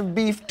 pounds of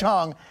beef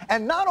tongue.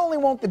 And not only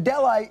won't the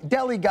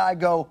deli guy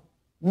go,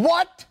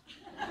 "What?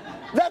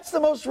 That's the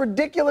most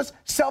ridiculous,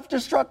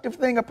 self-destructive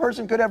thing a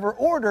person could ever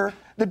order,"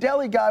 the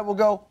deli guy will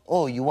go,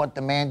 "Oh, you want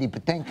the Mandy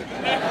Patinkin?"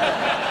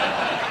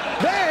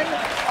 Then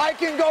I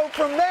can go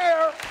from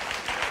there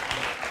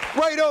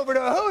right over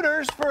to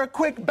Hooters for a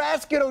quick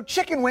basket of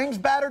chicken wings,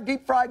 battered,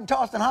 deep-fried, and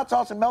tossed in hot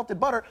sauce and melted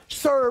butter,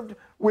 served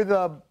with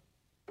a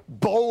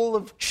bowl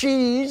of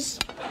cheese.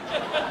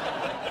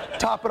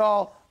 Top it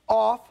all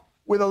off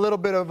with a little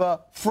bit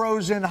of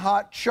frozen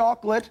hot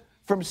chocolate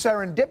from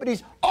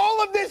Serendipities.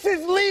 All of this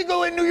is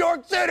legal in New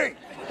York City.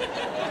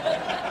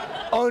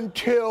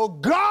 Until,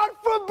 God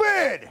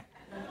forbid,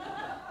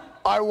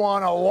 I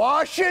want to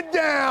wash it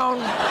down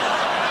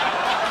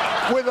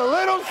with a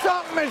little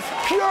something as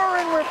pure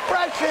and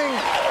refreshing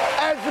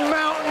as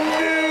Mountain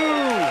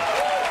Dew.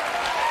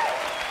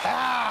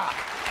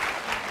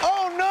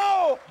 Oh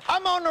no,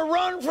 I'm on the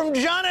run from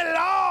Johnny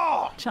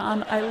Law.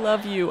 John, I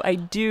love you. I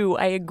do.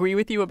 I agree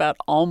with you about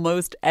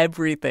almost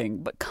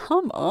everything, but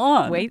come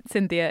on. Wait,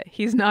 Cynthia,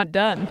 he's not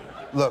done.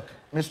 Look,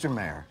 Mr.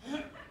 Mayor,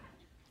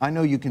 I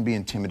know you can be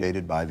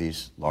intimidated by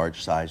these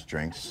large-sized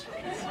drinks.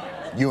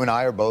 You and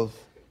I are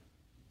both,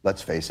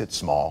 let's face it,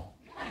 small.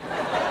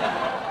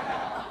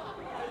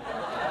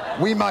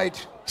 We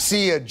might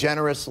see a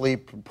generously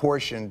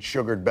proportioned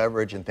sugared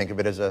beverage and think of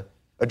it as a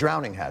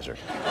drowning hazard.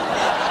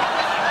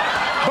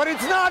 But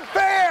it's not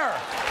fair!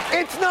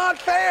 It's not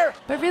fair!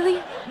 But really,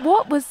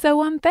 what was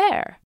so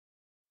unfair?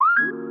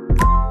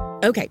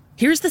 Okay,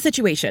 here's the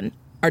situation.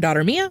 Our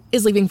daughter Mia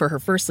is leaving for her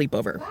first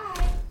sleepover.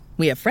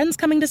 We have friends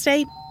coming to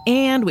stay,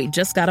 and we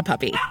just got a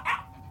puppy.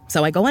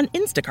 So I go on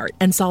Instacart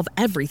and solve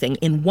everything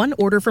in one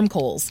order from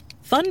Kohl's.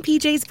 Fun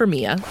PJs for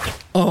Mia.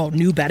 Oh,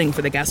 new bedding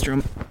for the guest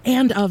room.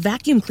 And a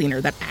vacuum cleaner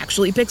that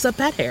actually picks up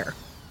pet hair.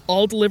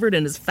 All delivered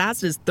in as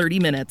fast as 30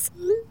 minutes.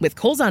 With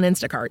Kohl's on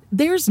Instacart,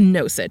 there's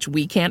no such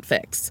we can't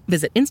fix.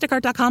 Visit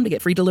instacart.com to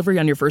get free delivery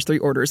on your first 3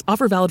 orders.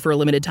 Offer valid for a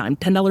limited time.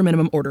 $10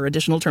 minimum order.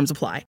 Additional terms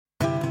apply.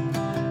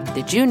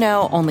 Did you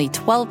know only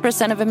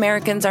 12% of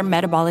Americans are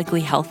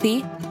metabolically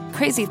healthy?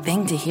 Crazy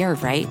thing to hear,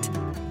 right?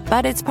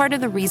 But it's part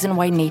of the reason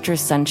why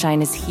Nature's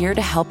Sunshine is here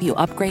to help you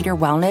upgrade your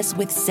wellness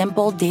with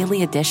simple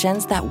daily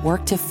additions that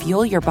work to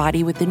fuel your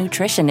body with the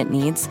nutrition it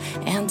needs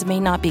and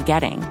may not be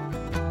getting.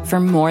 For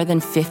more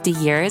than 50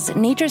 years,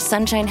 Nature's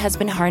Sunshine has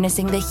been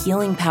harnessing the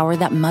healing power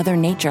that Mother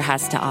Nature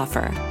has to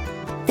offer.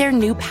 Their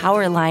new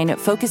Power line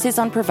focuses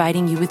on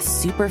providing you with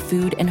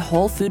superfood and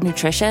whole food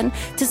nutrition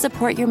to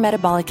support your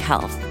metabolic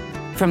health.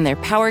 From their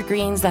Power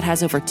Greens that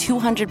has over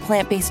 200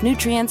 plant-based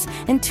nutrients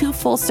and 2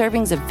 full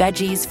servings of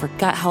veggies for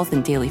gut health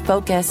and daily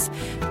focus,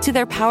 to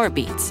their Power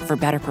Beets for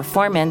better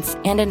performance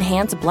and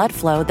enhanced blood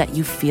flow that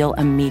you feel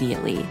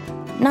immediately.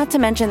 Not to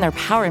mention their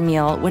Power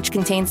Meal, which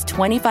contains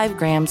 25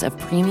 grams of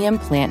premium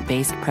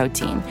plant-based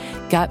protein,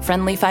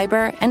 gut-friendly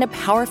fiber, and a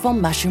powerful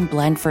mushroom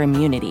blend for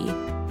immunity.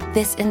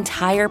 This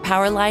entire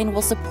power line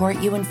will support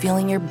you in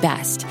feeling your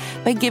best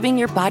by giving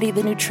your body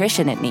the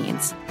nutrition it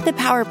needs. The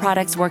Power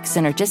products work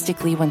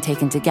synergistically when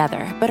taken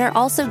together, but are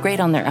also great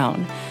on their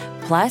own.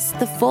 Plus,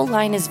 the full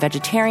line is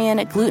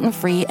vegetarian,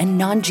 gluten-free, and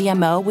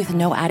non-GMO with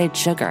no added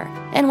sugar.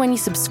 And when you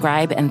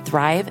subscribe and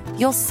Thrive,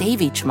 you'll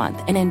save each month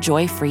and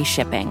enjoy free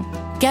shipping.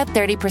 Get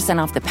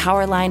 30% off the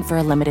Power line for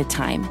a limited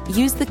time.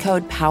 Use the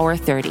code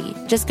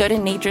POWER30. Just go to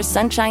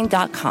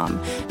naturesunshine.com.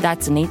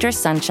 That's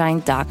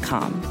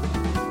naturesunshine.com.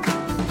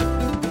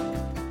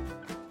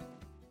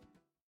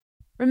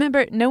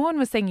 Remember, no one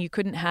was saying you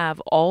couldn't have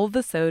all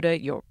the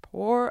soda your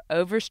poor,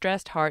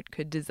 overstressed heart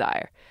could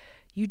desire.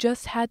 You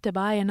just had to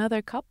buy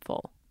another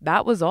cupful.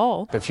 That was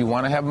all. If you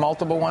want to have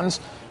multiple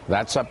ones,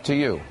 that's up to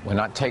you. We're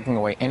not taking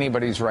away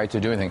anybody's right to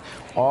do anything.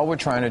 All we're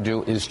trying to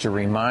do is to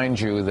remind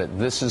you that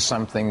this is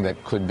something that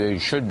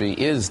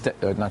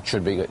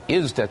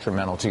is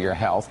detrimental to your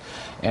health,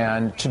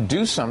 and to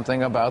do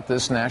something about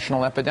this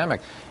national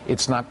epidemic.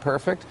 It's not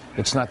perfect.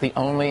 It's not the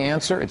only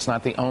answer. It's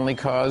not the only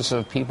cause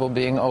of people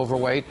being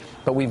overweight,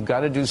 but we've got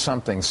to do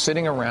something.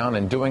 Sitting around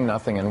and doing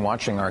nothing and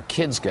watching our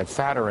kids get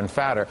fatter and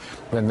fatter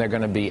when they're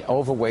going to be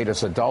overweight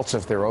as adults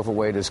if they're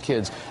overweight as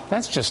kids,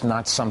 that's just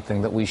not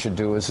something that we should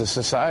do as a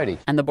society.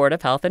 And the Board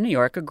of Health in New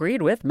York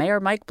agreed with Mayor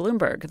Mike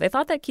Bloomberg. They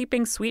thought that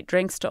keeping sweet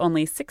drinks to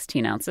only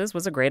 16 ounces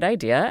was a great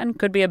idea and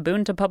could be a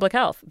boon to public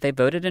health. They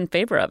voted in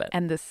favor of it.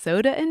 And the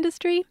soda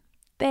industry?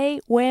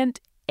 They went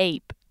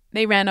ape.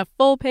 They ran a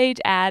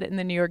full-page ad in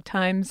the New York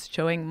Times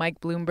showing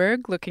Mike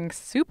Bloomberg looking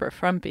super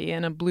frumpy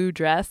in a blue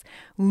dress,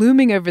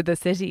 looming over the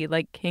city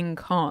like King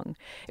Kong.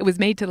 It was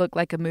made to look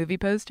like a movie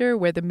poster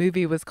where the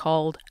movie was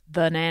called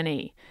The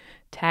Nanny.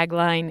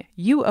 Tagline,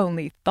 "You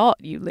only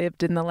thought you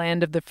lived in the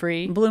land of the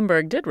free."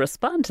 Bloomberg did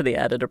respond to the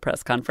ad at a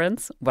press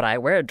conference. Would I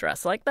wear a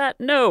dress like that?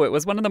 No, it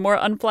was one of the more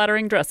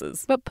unflattering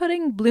dresses. But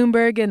putting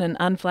Bloomberg in an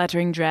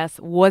unflattering dress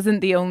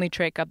wasn't the only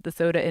trick up the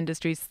soda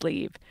industry's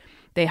sleeve.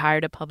 They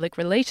hired a public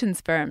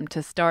relations firm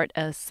to start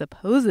a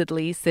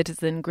supposedly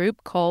citizen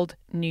group called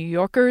New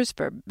Yorkers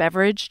for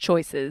Beverage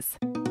Choices.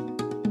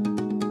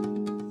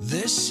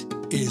 This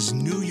is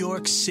New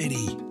York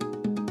City.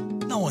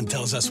 No one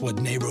tells us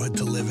what neighborhood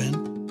to live in,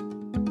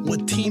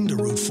 what team to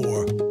root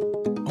for,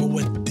 or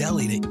what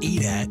deli to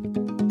eat at.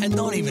 And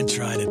don't even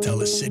try to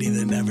tell a city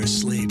that never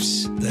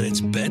sleeps that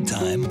it's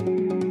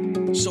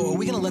bedtime. So are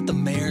we going to let the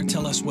mayor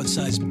tell us what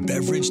size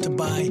beverage to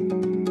buy?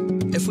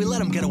 If we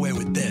let him get away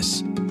with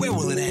this, where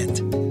will it end?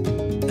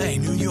 Hey,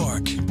 New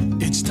York,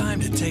 it's time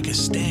to take a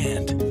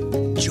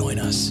stand. Join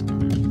us.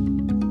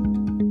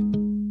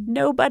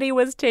 Nobody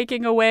was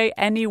taking away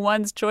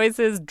anyone's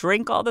choices.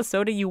 Drink all the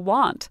soda you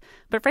want.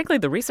 But frankly,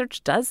 the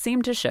research does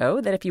seem to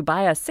show that if you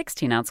buy a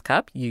 16-ounce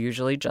cup, you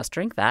usually just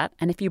drink that.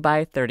 And if you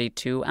buy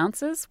 32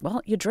 ounces,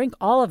 well, you drink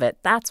all of it.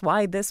 That's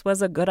why this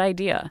was a good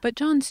idea. But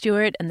Jon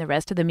Stewart and the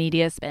rest of the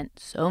media spent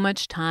so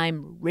much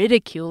time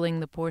ridiculing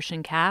the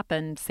portion cap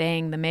and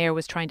saying the mayor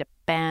was trying to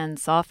ban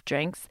soft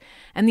drinks,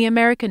 and the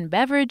American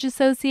Beverage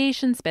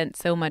Association spent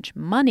so much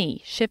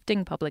money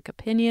shifting public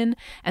opinion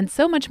and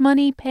so much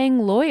money paying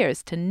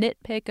lawyers to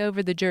nitpick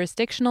over the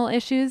jurisdictional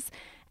issues.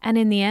 And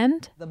in the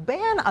end, the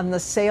ban on the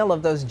sale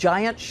of those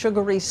giant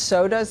sugary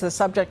sodas, the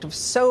subject of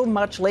so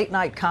much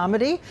late-night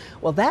comedy,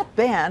 well, that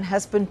ban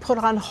has been put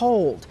on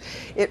hold.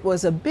 It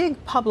was a big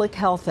public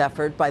health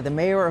effort by the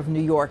mayor of New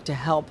York to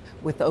help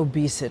with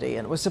obesity,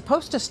 and it was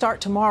supposed to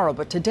start tomorrow,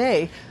 but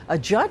today a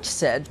judge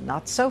said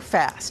not so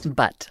fast.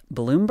 But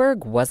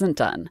Bloomberg wasn't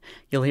done.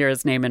 You'll hear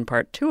his name in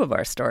part 2 of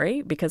our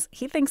story because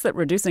he thinks that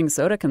reducing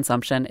soda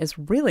consumption is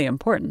really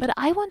important. But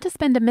I want to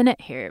spend a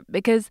minute here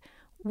because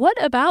what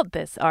about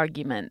this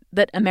argument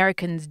that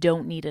Americans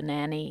don't need a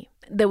nanny,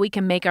 that we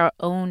can make our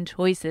own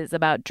choices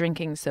about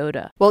drinking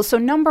soda? Well, so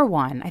number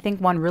one, I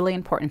think one really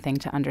important thing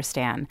to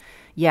understand,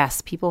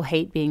 yes, people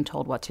hate being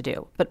told what to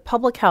do, but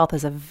public health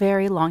has a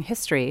very long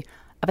history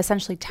of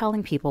essentially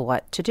telling people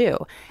what to do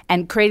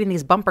and creating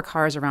these bumper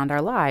cars around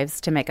our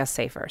lives to make us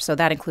safer. So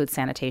that includes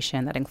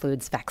sanitation, that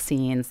includes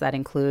vaccines, that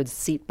includes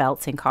seat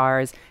belts in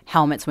cars,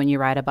 helmets when you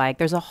ride a bike.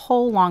 There's a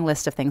whole long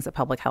list of things that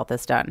public health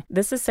has done.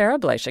 This is Sarah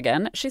Bleich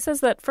again. She says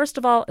that, first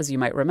of all, as you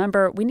might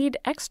remember, we need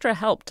extra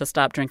help to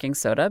stop drinking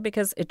soda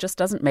because it just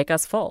doesn't make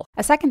us full.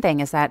 A second thing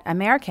is that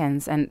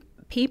Americans and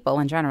people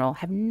in general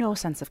have no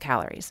sense of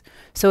calories.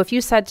 So if you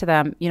said to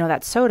them, you know,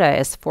 that soda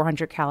is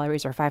 400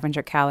 calories or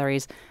 500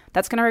 calories,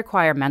 that's going to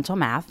require mental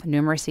math.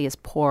 Numeracy is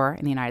poor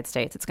in the United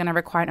States. It's going to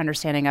require an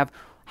understanding of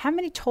how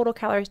many total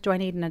calories do I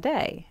need in a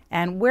day?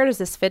 And where does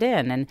this fit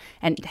in?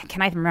 And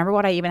can I remember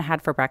what I even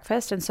had for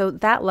breakfast? And so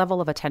that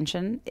level of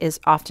attention is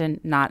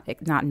often not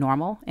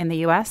normal in the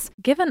U.S.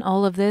 Given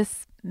all of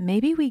this,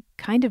 maybe we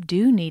kind of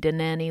do need a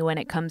nanny when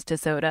it comes to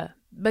soda,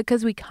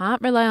 because we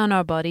can't rely on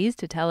our bodies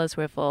to tell us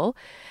we're full.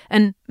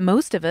 And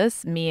most of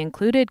us, me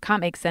included,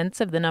 can't make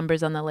sense of the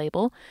numbers on the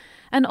label.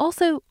 And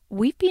also,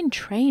 we've been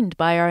trained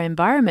by our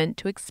environment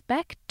to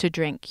expect to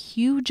drink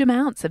huge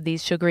amounts of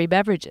these sugary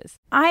beverages.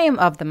 I am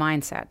of the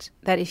mindset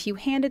that if you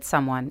handed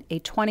someone a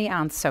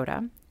 20-ounce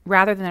soda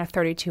rather than a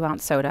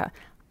 32-ounce soda,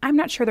 I'm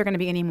not sure they're going to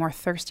be any more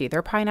thirsty.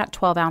 They're probably not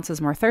 12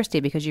 ounces more thirsty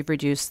because you've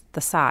reduced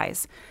the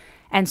size.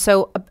 And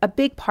so a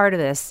big part of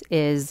this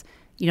is,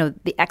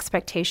 the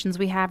expectations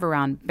we have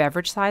around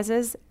beverage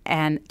sizes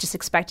and just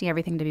expecting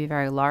everything to be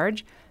very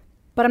large.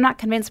 But I'm not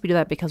convinced we do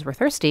that because we're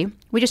thirsty.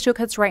 We just do it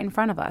because it's right in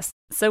front of us.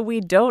 So we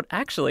don't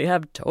actually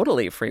have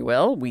totally free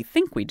will. We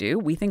think we do.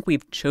 We think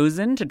we've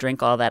chosen to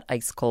drink all that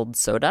ice-cold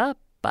soda.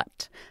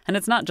 And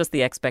it's not just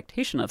the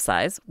expectation of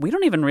size. We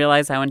don't even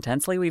realize how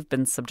intensely we've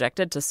been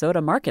subjected to soda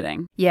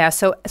marketing. Yeah,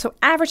 so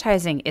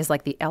advertising is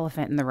like the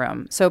elephant in the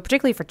room. So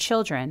particularly for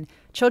children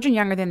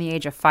younger than the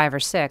age of 5 or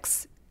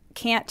 6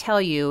 can't tell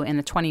you in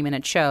a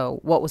 20-minute show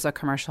what was a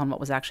commercial and what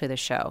was actually the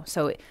show.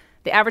 So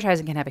the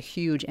advertising can have a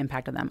huge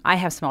impact on them. I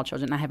have small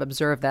children. I have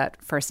observed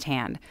that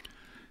firsthand.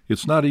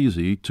 It's not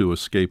easy to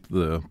escape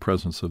the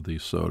presence of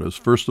these sodas.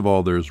 First of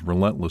all, there's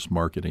relentless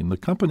marketing. The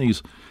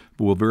companies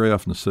will very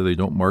often say they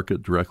don't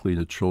market directly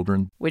to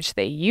children, which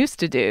they used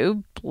to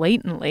do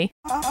blatantly.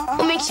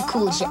 What makes you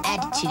cool is your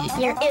attitude,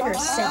 your inner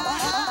self.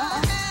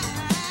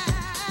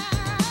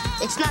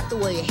 It's not the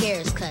way your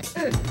hair is cut.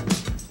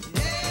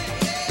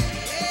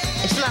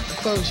 It's not the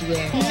clothes you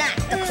wear. Not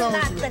the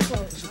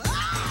clothes you wear.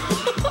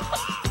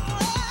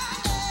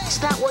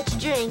 It's not what you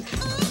drink.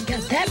 You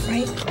got that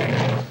right.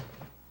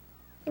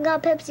 You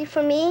got Pepsi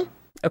for me?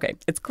 Okay,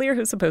 it's clear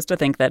who's supposed to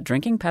think that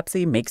drinking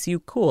Pepsi makes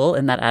you cool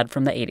in that ad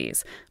from the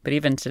 80s. But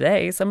even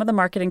today, some of the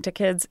marketing to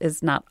kids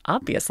is not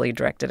obviously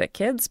directed at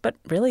kids, but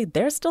really,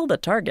 they're still the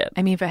target.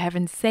 I mean, for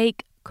heaven's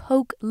sake,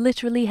 Coke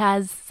literally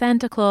has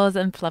Santa Claus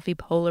and fluffy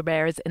polar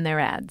bears in their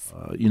ads.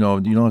 You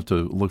don't have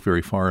to look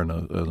very far in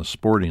a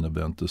sporting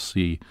event to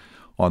see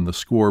on the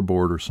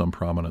scoreboard or some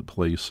prominent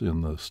place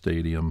in the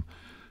stadium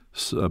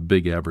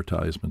big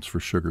advertisements for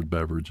sugared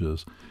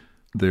beverages.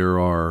 There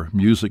are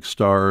music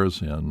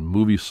stars and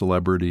movie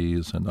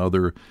celebrities and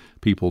other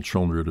people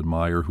children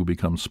admire who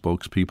become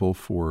spokespeople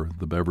for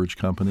the beverage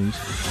companies.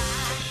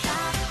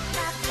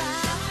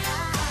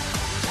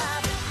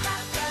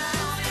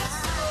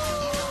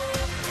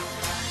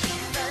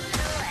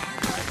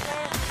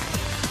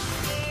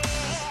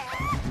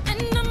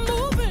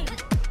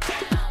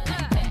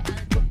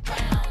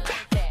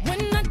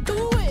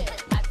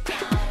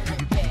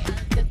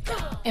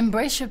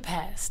 Embrace your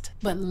past,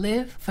 but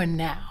live for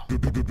now. Now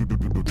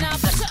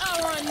bet you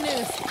I'll run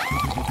this,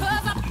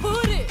 cause I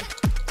put it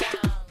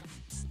down.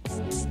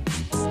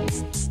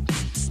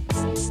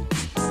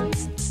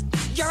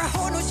 You're a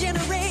whole new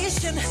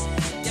generation.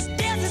 You're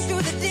dancing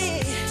through the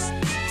day.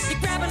 You're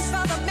grabbing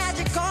for the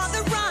magic on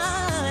the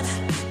run.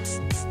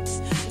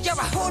 You're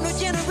a whole new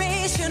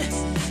generation.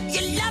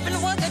 You're loving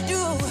what they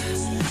do.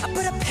 I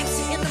put a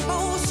Pepsi in the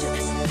motion,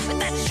 but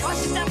that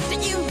choice is up to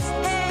you.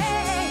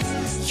 Hey,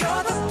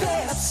 you're the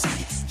Pepsi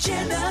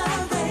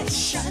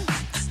generation.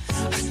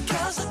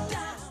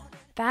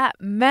 That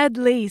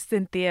medley,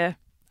 Cynthia.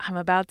 I'm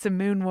about to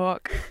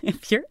moonwalk.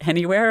 If you're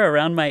anywhere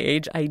around my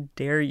age, I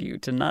dare you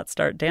to not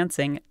start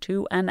dancing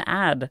to an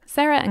ad.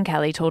 Sarah and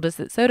Kelly told us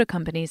that soda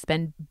companies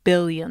spend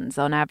billions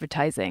on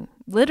advertising.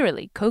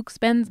 Literally, Coke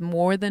spends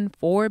more than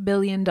 $4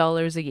 billion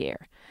a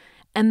year.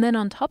 And then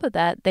on top of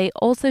that, they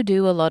also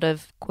do a lot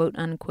of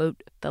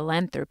quote-unquote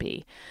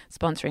philanthropy,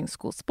 sponsoring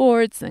school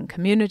sports and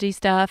community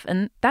stuff,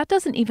 and that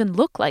doesn't even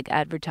look like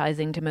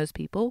advertising to most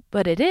people,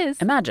 but it is.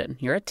 Imagine,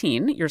 you're a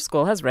teen, your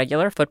school has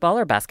regular football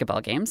or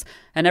basketball games,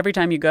 and every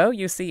time you go,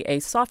 you see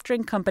a soft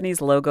drink company's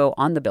logo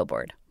on the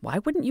billboard. Why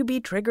wouldn't you be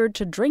triggered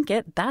to drink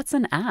it? That's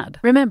an ad.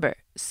 Remember,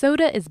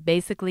 soda is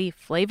basically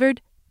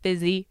flavored,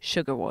 fizzy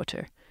sugar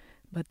water.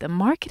 But the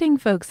marketing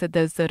folks at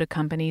those soda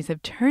companies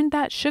have turned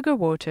that sugar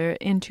water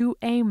into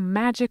a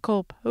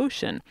magical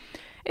potion.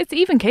 It's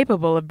even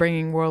capable of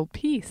bringing world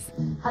peace.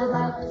 I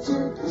like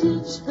to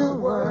teach the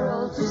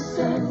world to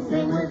sing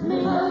with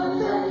me.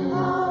 Perfect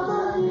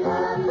harmony,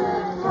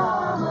 perfect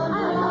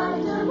harmony. I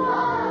like to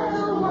buy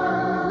the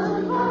world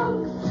a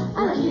Coke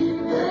and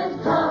keep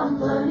it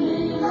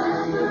company.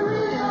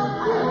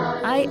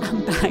 I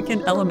am back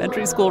in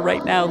elementary school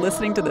right now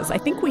listening to this. I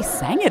think we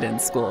sang it in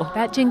school.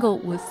 That jingle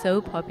was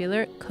so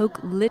popular, Coke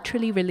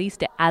literally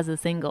released it as a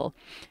single.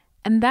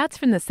 And that's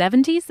from the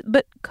 70s,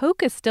 but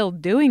Coke is still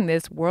doing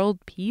this world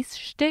peace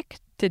shtick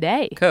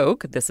today.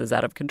 Coke, this is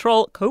out of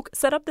control. Coke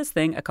set up this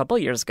thing a couple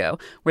years ago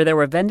where there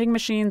were vending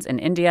machines in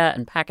India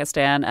and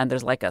Pakistan, and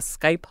there's like a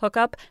Skype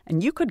hookup,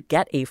 and you could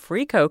get a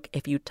free Coke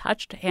if you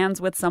touched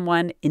hands with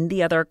someone in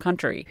the other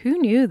country. Who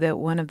knew that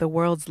one of the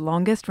world's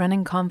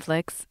longest-running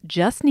conflicts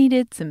just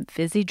needed some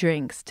fizzy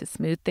drinks to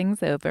smooth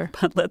things over?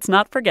 But let's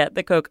not forget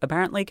that Coke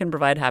apparently can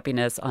provide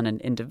happiness on an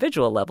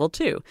individual level,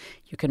 too.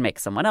 You can make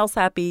someone else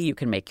happy. You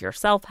can make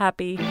yourself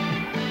happy.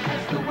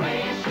 That's the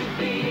way it should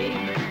be.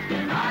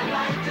 And I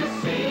like to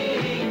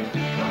see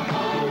the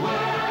whole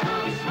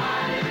world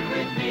smiling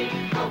with me.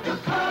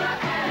 Coca-Cola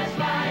and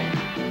Sprite.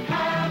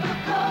 Have a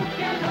Coke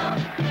and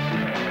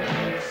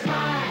a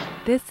smile.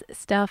 This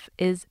stuff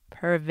is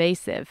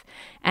pervasive,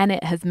 and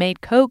it has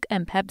made Coke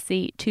and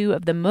Pepsi two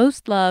of the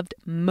most loved,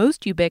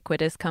 most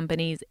ubiquitous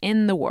companies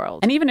in the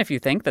world. And even if you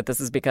think that this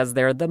is because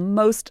they're the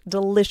most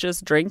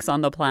delicious drinks on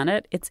the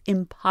planet, it's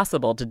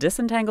impossible to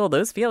disentangle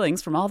those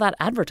feelings from all that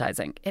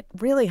advertising. It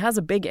really has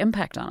a big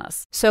impact on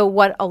us. So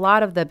what a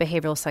lot of the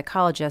behavioral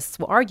psychologists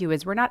will argue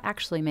is we're not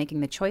actually making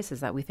the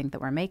choices that we think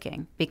that we're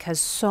making because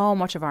so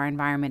much of our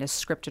environment is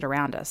scripted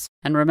around us.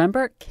 And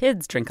remember,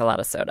 kids drink a lot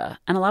of soda,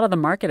 and a lot of the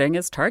marketing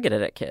is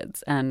targeted at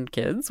kids. And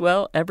kids,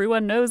 well,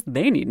 everyone knows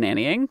they need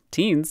nannying.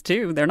 Teens,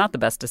 too. They're not the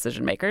best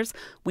decision makers.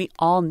 We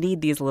all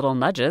need these little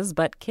nudges,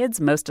 but kids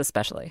most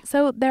especially.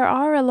 So there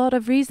are a lot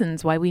of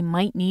reasons why we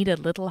might need a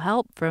little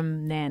help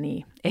from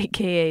Nanny,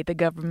 aka the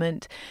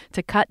government,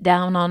 to cut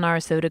down on our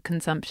soda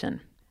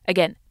consumption.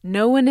 Again,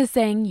 no one is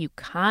saying you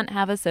can't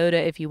have a soda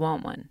if you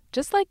want one.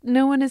 Just like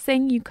no one is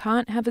saying you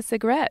can't have a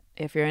cigarette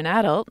if you're an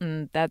adult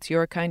and that's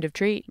your kind of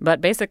treat.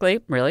 But basically,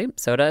 really,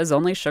 soda is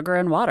only sugar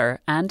and water,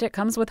 and it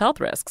comes with health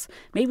risks.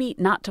 Maybe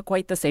not to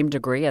quite the same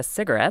degree as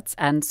cigarettes,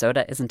 and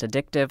soda isn't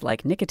addictive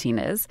like nicotine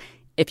is.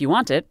 If you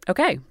want it,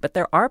 okay, but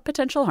there are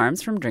potential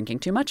harms from drinking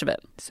too much of it.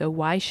 So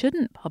why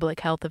shouldn't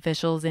public health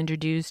officials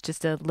introduce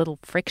just a little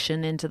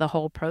friction into the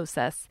whole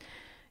process?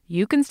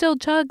 You can still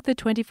chug the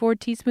 24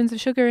 teaspoons of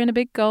sugar in a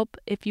big gulp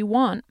if you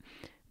want,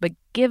 but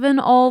given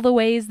all the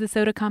ways the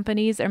soda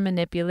companies are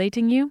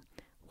manipulating you,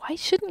 why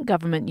shouldn't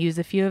government use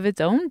a few of its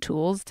own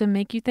tools to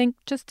make you think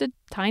just a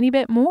tiny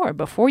bit more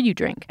before you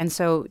drink? And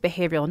so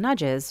behavioral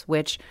nudges,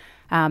 which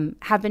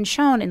have been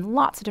shown in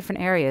lots of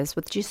different areas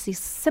with just these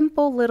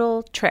simple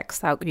little tricks,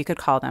 that you could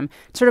call them,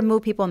 sort of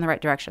move people in the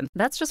right direction.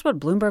 That's just what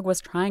Bloomberg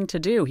was trying to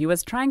do. He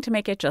was trying to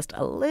make it just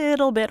a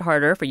little bit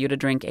harder for you to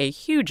drink a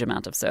huge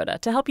amount of soda,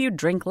 to help you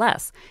drink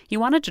less. He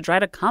wanted to try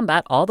to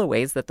combat all the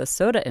ways that the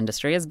soda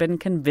industry has been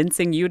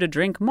convincing you to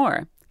drink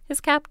more. His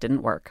cap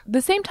didn't work.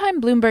 The same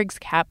time Bloomberg's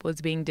cap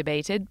was being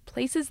debated,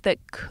 places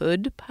that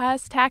could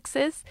pass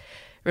taxes.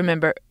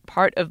 Remember,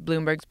 part of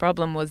Bloomberg's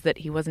problem was that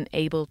he wasn't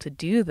able to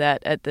do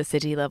that at the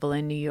city level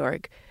in New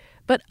York.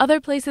 But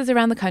other places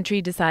around the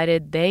country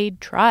decided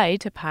they'd try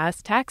to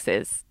pass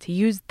taxes, to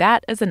use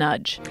that as a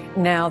nudge.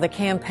 Now, the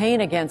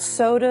campaign against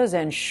sodas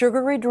and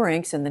sugary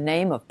drinks in the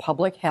name of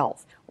public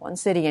health. One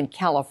city in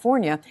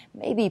California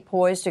may be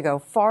poised to go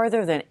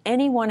farther than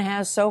anyone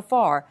has so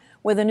far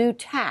with a new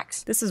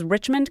tax. This is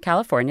Richmond,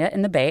 California,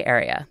 in the Bay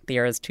Area. The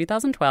year is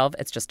 2012.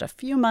 It's just a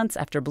few months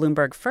after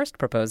Bloomberg first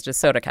proposed his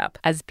soda cap.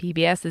 As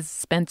PBS's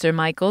Spencer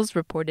Michaels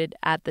reported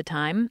at the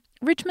time,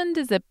 Richmond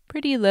is a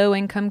pretty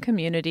low-income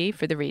community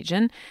for the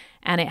region,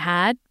 and it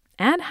had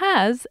and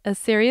has a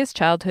serious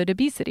childhood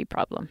obesity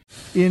problem.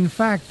 In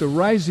fact, the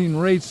rising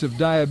rates of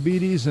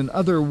diabetes and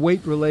other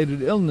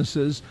weight-related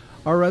illnesses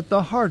are at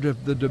the heart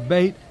of the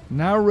debate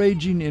now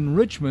raging in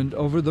Richmond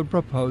over the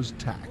proposed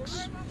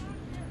tax.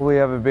 We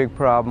have a big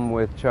problem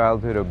with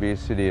childhood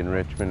obesity in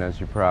Richmond, as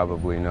you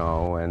probably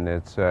know, and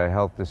it's a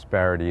health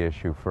disparity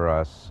issue for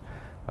us.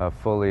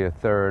 Fully a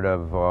third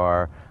of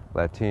our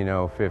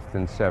Latino 5th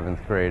and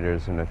 7th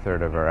graders and a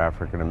third of our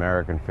African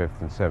American 5th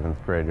and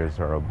 7th graders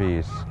are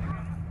obese.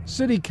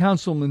 City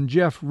Councilman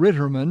Jeff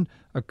Ritterman,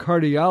 a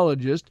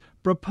cardiologist,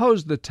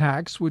 proposed the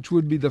tax, which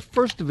would be the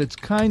first of its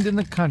kind in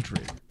the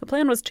country. The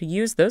plan was to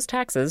use those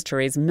taxes to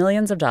raise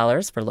millions of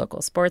dollars for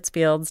local sports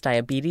fields,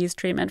 diabetes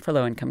treatment for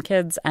low-income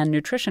kids, and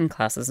nutrition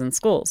classes in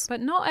schools.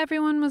 But not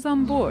everyone was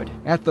on board.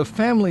 At the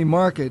family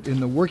market in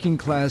the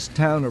working-class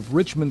town of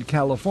Richmond,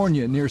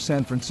 California, near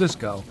San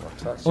Francisco,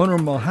 owner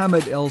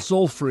Mohammed El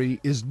Zolfri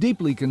is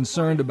deeply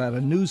concerned about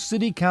a new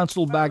city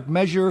council-backed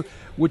measure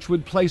which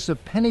would place a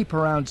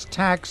penny-per-ounce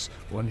tax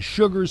on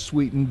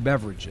sugar-sweetened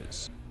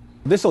beverages.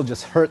 This will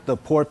just hurt the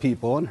poor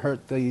people and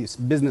hurt these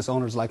business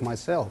owners like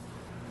myself.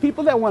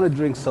 People that want to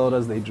drink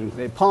sodas, they drink.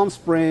 Palm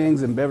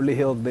Springs and Beverly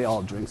Hills, they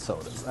all drink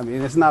sodas. I mean,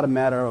 it's not a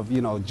matter of,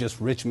 just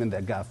Richmond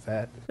that got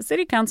fat. A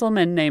city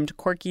councilman named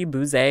Corky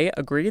Bouzet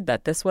agreed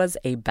that this was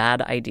a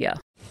bad idea.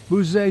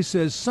 Bouzet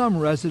says some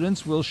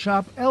residents will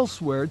shop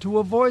elsewhere to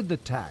avoid the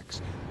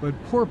tax, but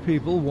poor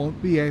people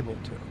won't be able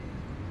to.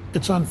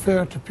 It's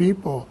unfair to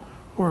people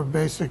who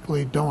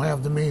basically don't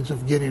have the means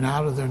of getting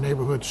out of their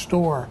neighborhood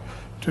store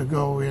to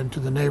go into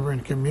the neighboring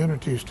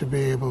communities to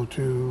be able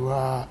to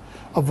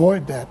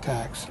avoid that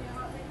tax.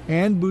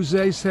 And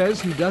Bouzet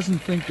says he doesn't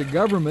think the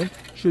government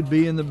should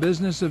be in the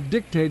business of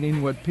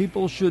dictating what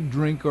people should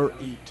drink or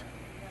eat.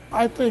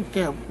 I think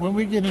that when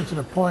we get into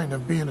the point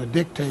of being a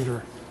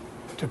dictator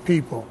to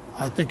people,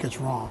 I think it's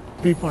wrong.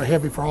 People are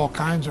heavy for all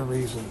kinds of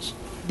reasons.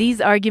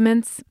 These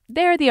arguments,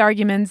 they're the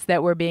arguments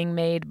that were being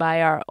made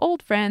by our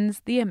old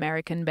friends, the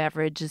American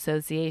Beverage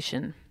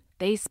Association.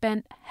 They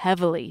spent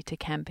heavily to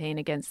campaign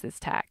against this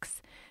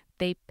tax.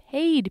 They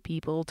paid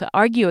people to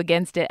argue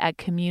against it at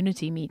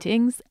community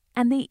meetings,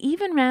 and they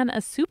even ran a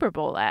Super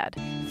Bowl ad.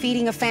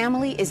 Feeding a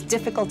family is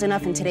difficult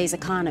enough in today's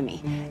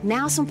economy.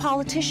 Now some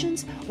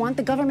politicians want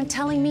the government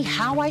telling me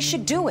how I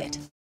should do it.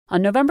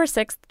 On November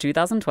 6,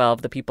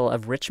 2012, the people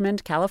of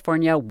Richmond,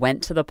 California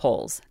went to the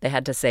polls. They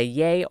had to say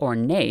yay or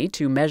nay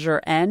to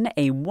Measure N,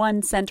 a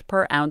 1 cent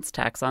per ounce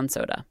tax on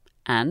soda.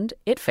 And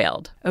it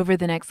failed. Over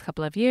the next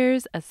couple of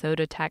years, a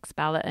soda tax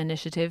ballot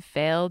initiative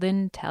failed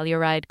in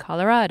Telluride,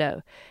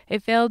 Colorado.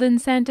 It failed in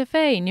Santa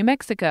Fe, New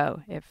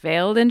Mexico. It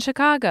failed in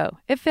Chicago.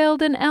 It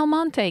failed in El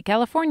Monte,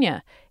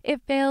 California.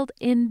 It failed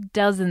in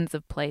dozens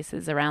of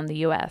places around the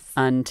U.S.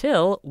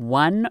 Until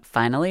one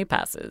finally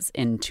passes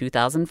in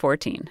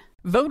 2014.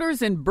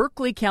 Voters in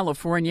Berkeley,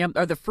 California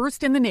are the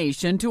first in the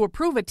nation to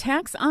approve a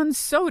tax on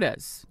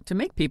sodas to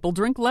make people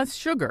drink less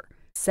sugar.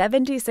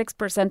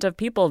 76% of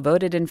people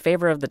voted in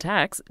favor of the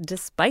tax,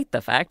 despite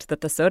the fact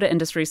that the soda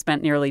industry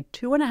spent nearly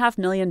 $2.5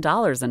 million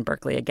in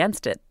Berkeley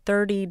against it,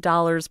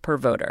 $30 per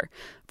voter.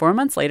 4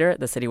 months later,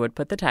 the city would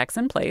put the tax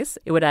in place.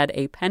 It would add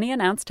a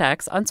penny-an-ounce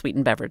tax on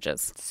sweetened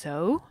beverages.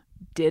 So,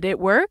 did it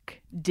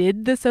work?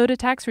 Did the soda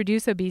tax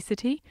reduce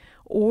obesity?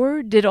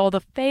 Or did all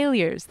the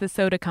failures the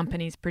soda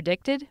companies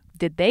predicted,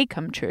 did they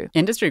come true?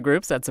 Industry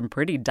groups had some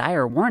pretty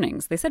dire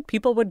warnings. They said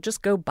people would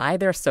just go buy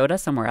their soda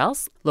somewhere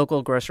else.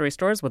 Local grocery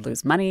stores would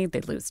lose money,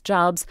 they'd lose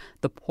jobs,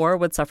 the poor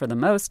would suffer the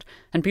most,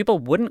 and people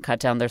wouldn't cut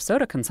down their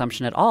soda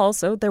consumption at all,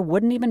 so there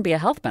wouldn't even be a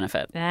health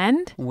benefit.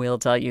 And? We'll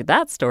tell you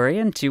that story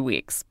in 2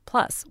 weeks.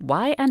 Plus,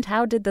 why and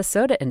how did the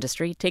soda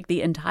industry take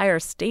the entire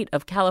state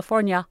of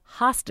California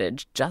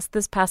hostage just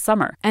this past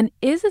summer? And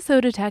is a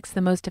soda tax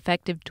the most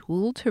effective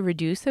tool to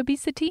reduce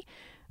obesity?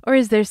 Or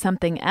is there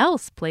something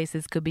else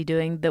places could be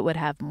doing that would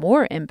have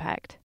more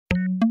impact?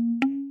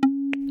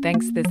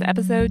 Thanks this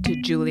episode to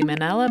Julie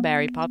Manella,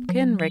 Barry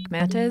Popkin, Rick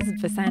Mettes,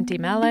 Vasanti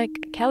Malek,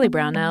 Kelly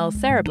Brownell,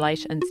 Sarah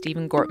Bleich, and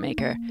Stephen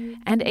Gortmaker.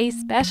 And a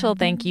special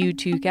thank you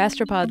to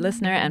Gastropod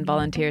listener and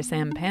volunteer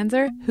Sam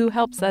Panzer, who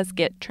helps us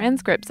get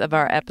transcripts of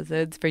our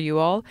episodes for you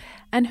all,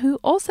 and who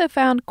also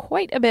found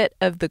quite a bit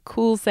of the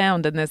cool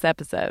sound in this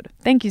episode.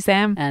 Thank you,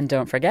 Sam. And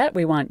don't forget,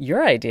 we want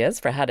your ideas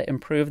for how to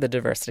improve the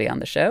diversity on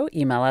the show.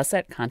 Email us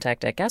at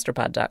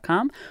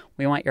contact@gastropod.com.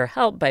 We want your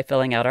help by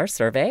filling out our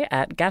survey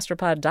at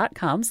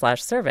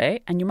gastropod.com/survey,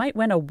 and you might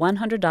win a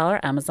 $100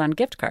 Amazon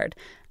gift card.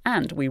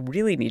 And we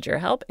really need your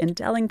help in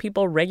telling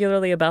people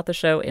regularly about the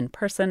show in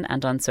person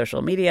and on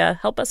social media.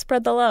 Help us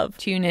spread the love.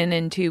 Tune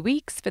in 2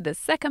 weeks for the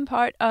second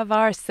part of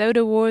our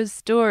Soda Wars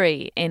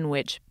story, in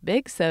which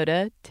Big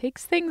Soda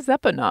takes things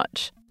up a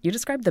notch. You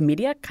described the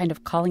media kind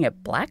of calling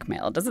it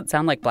blackmail. Does it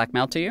sound like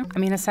blackmail to you? I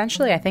mean,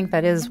 essentially, I think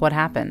that is what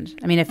happened.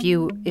 I mean, if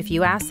you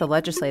ask the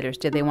legislators,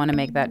 did they want to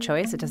make that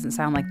choice? It doesn't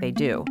sound like they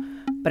do.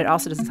 But it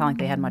also doesn't sound like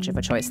they had much of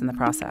a choice in the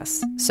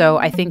process. So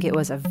I think it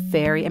was it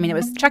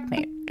was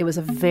checkmate. It was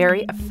a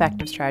very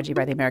effective strategy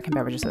by the American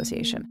Beverage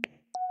Association.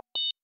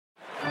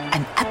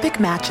 An epic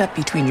matchup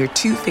between your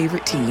two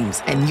favorite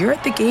teams, and you're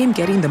at the game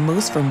getting the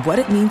most from what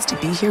it means to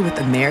be here with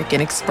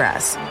American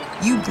Express.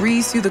 You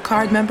breeze through the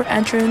card member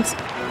entrance,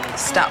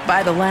 stop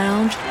by the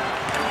lounge.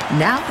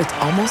 Now it's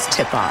almost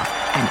tip-off,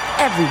 and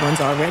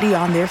everyone's already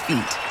on their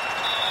feet.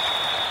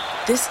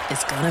 This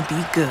is gonna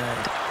be good.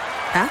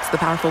 That's the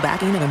powerful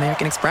backing of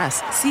American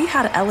Express. See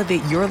how to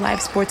elevate your live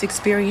sports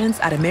experience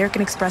at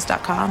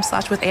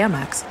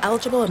americanexpress.com/withAmex.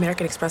 Eligible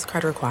American Express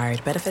card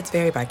required. Benefits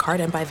vary by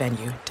card and by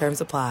venue.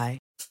 Terms apply.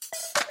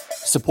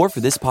 Support for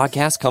this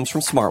podcast comes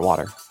from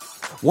Smartwater.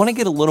 Want to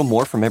get a little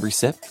more from every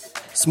sip?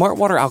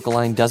 Smartwater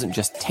Alkaline doesn't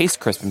just taste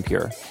crisp and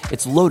pure.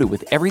 It's loaded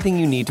with everything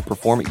you need to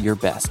perform at your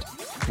best.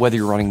 Whether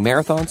you're running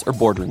marathons or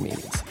boardroom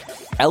meetings.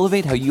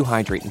 Elevate how you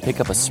hydrate and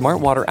pick up a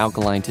Smartwater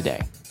Alkaline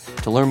today.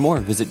 To learn more,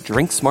 visit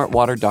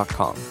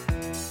drinksmartwater.com.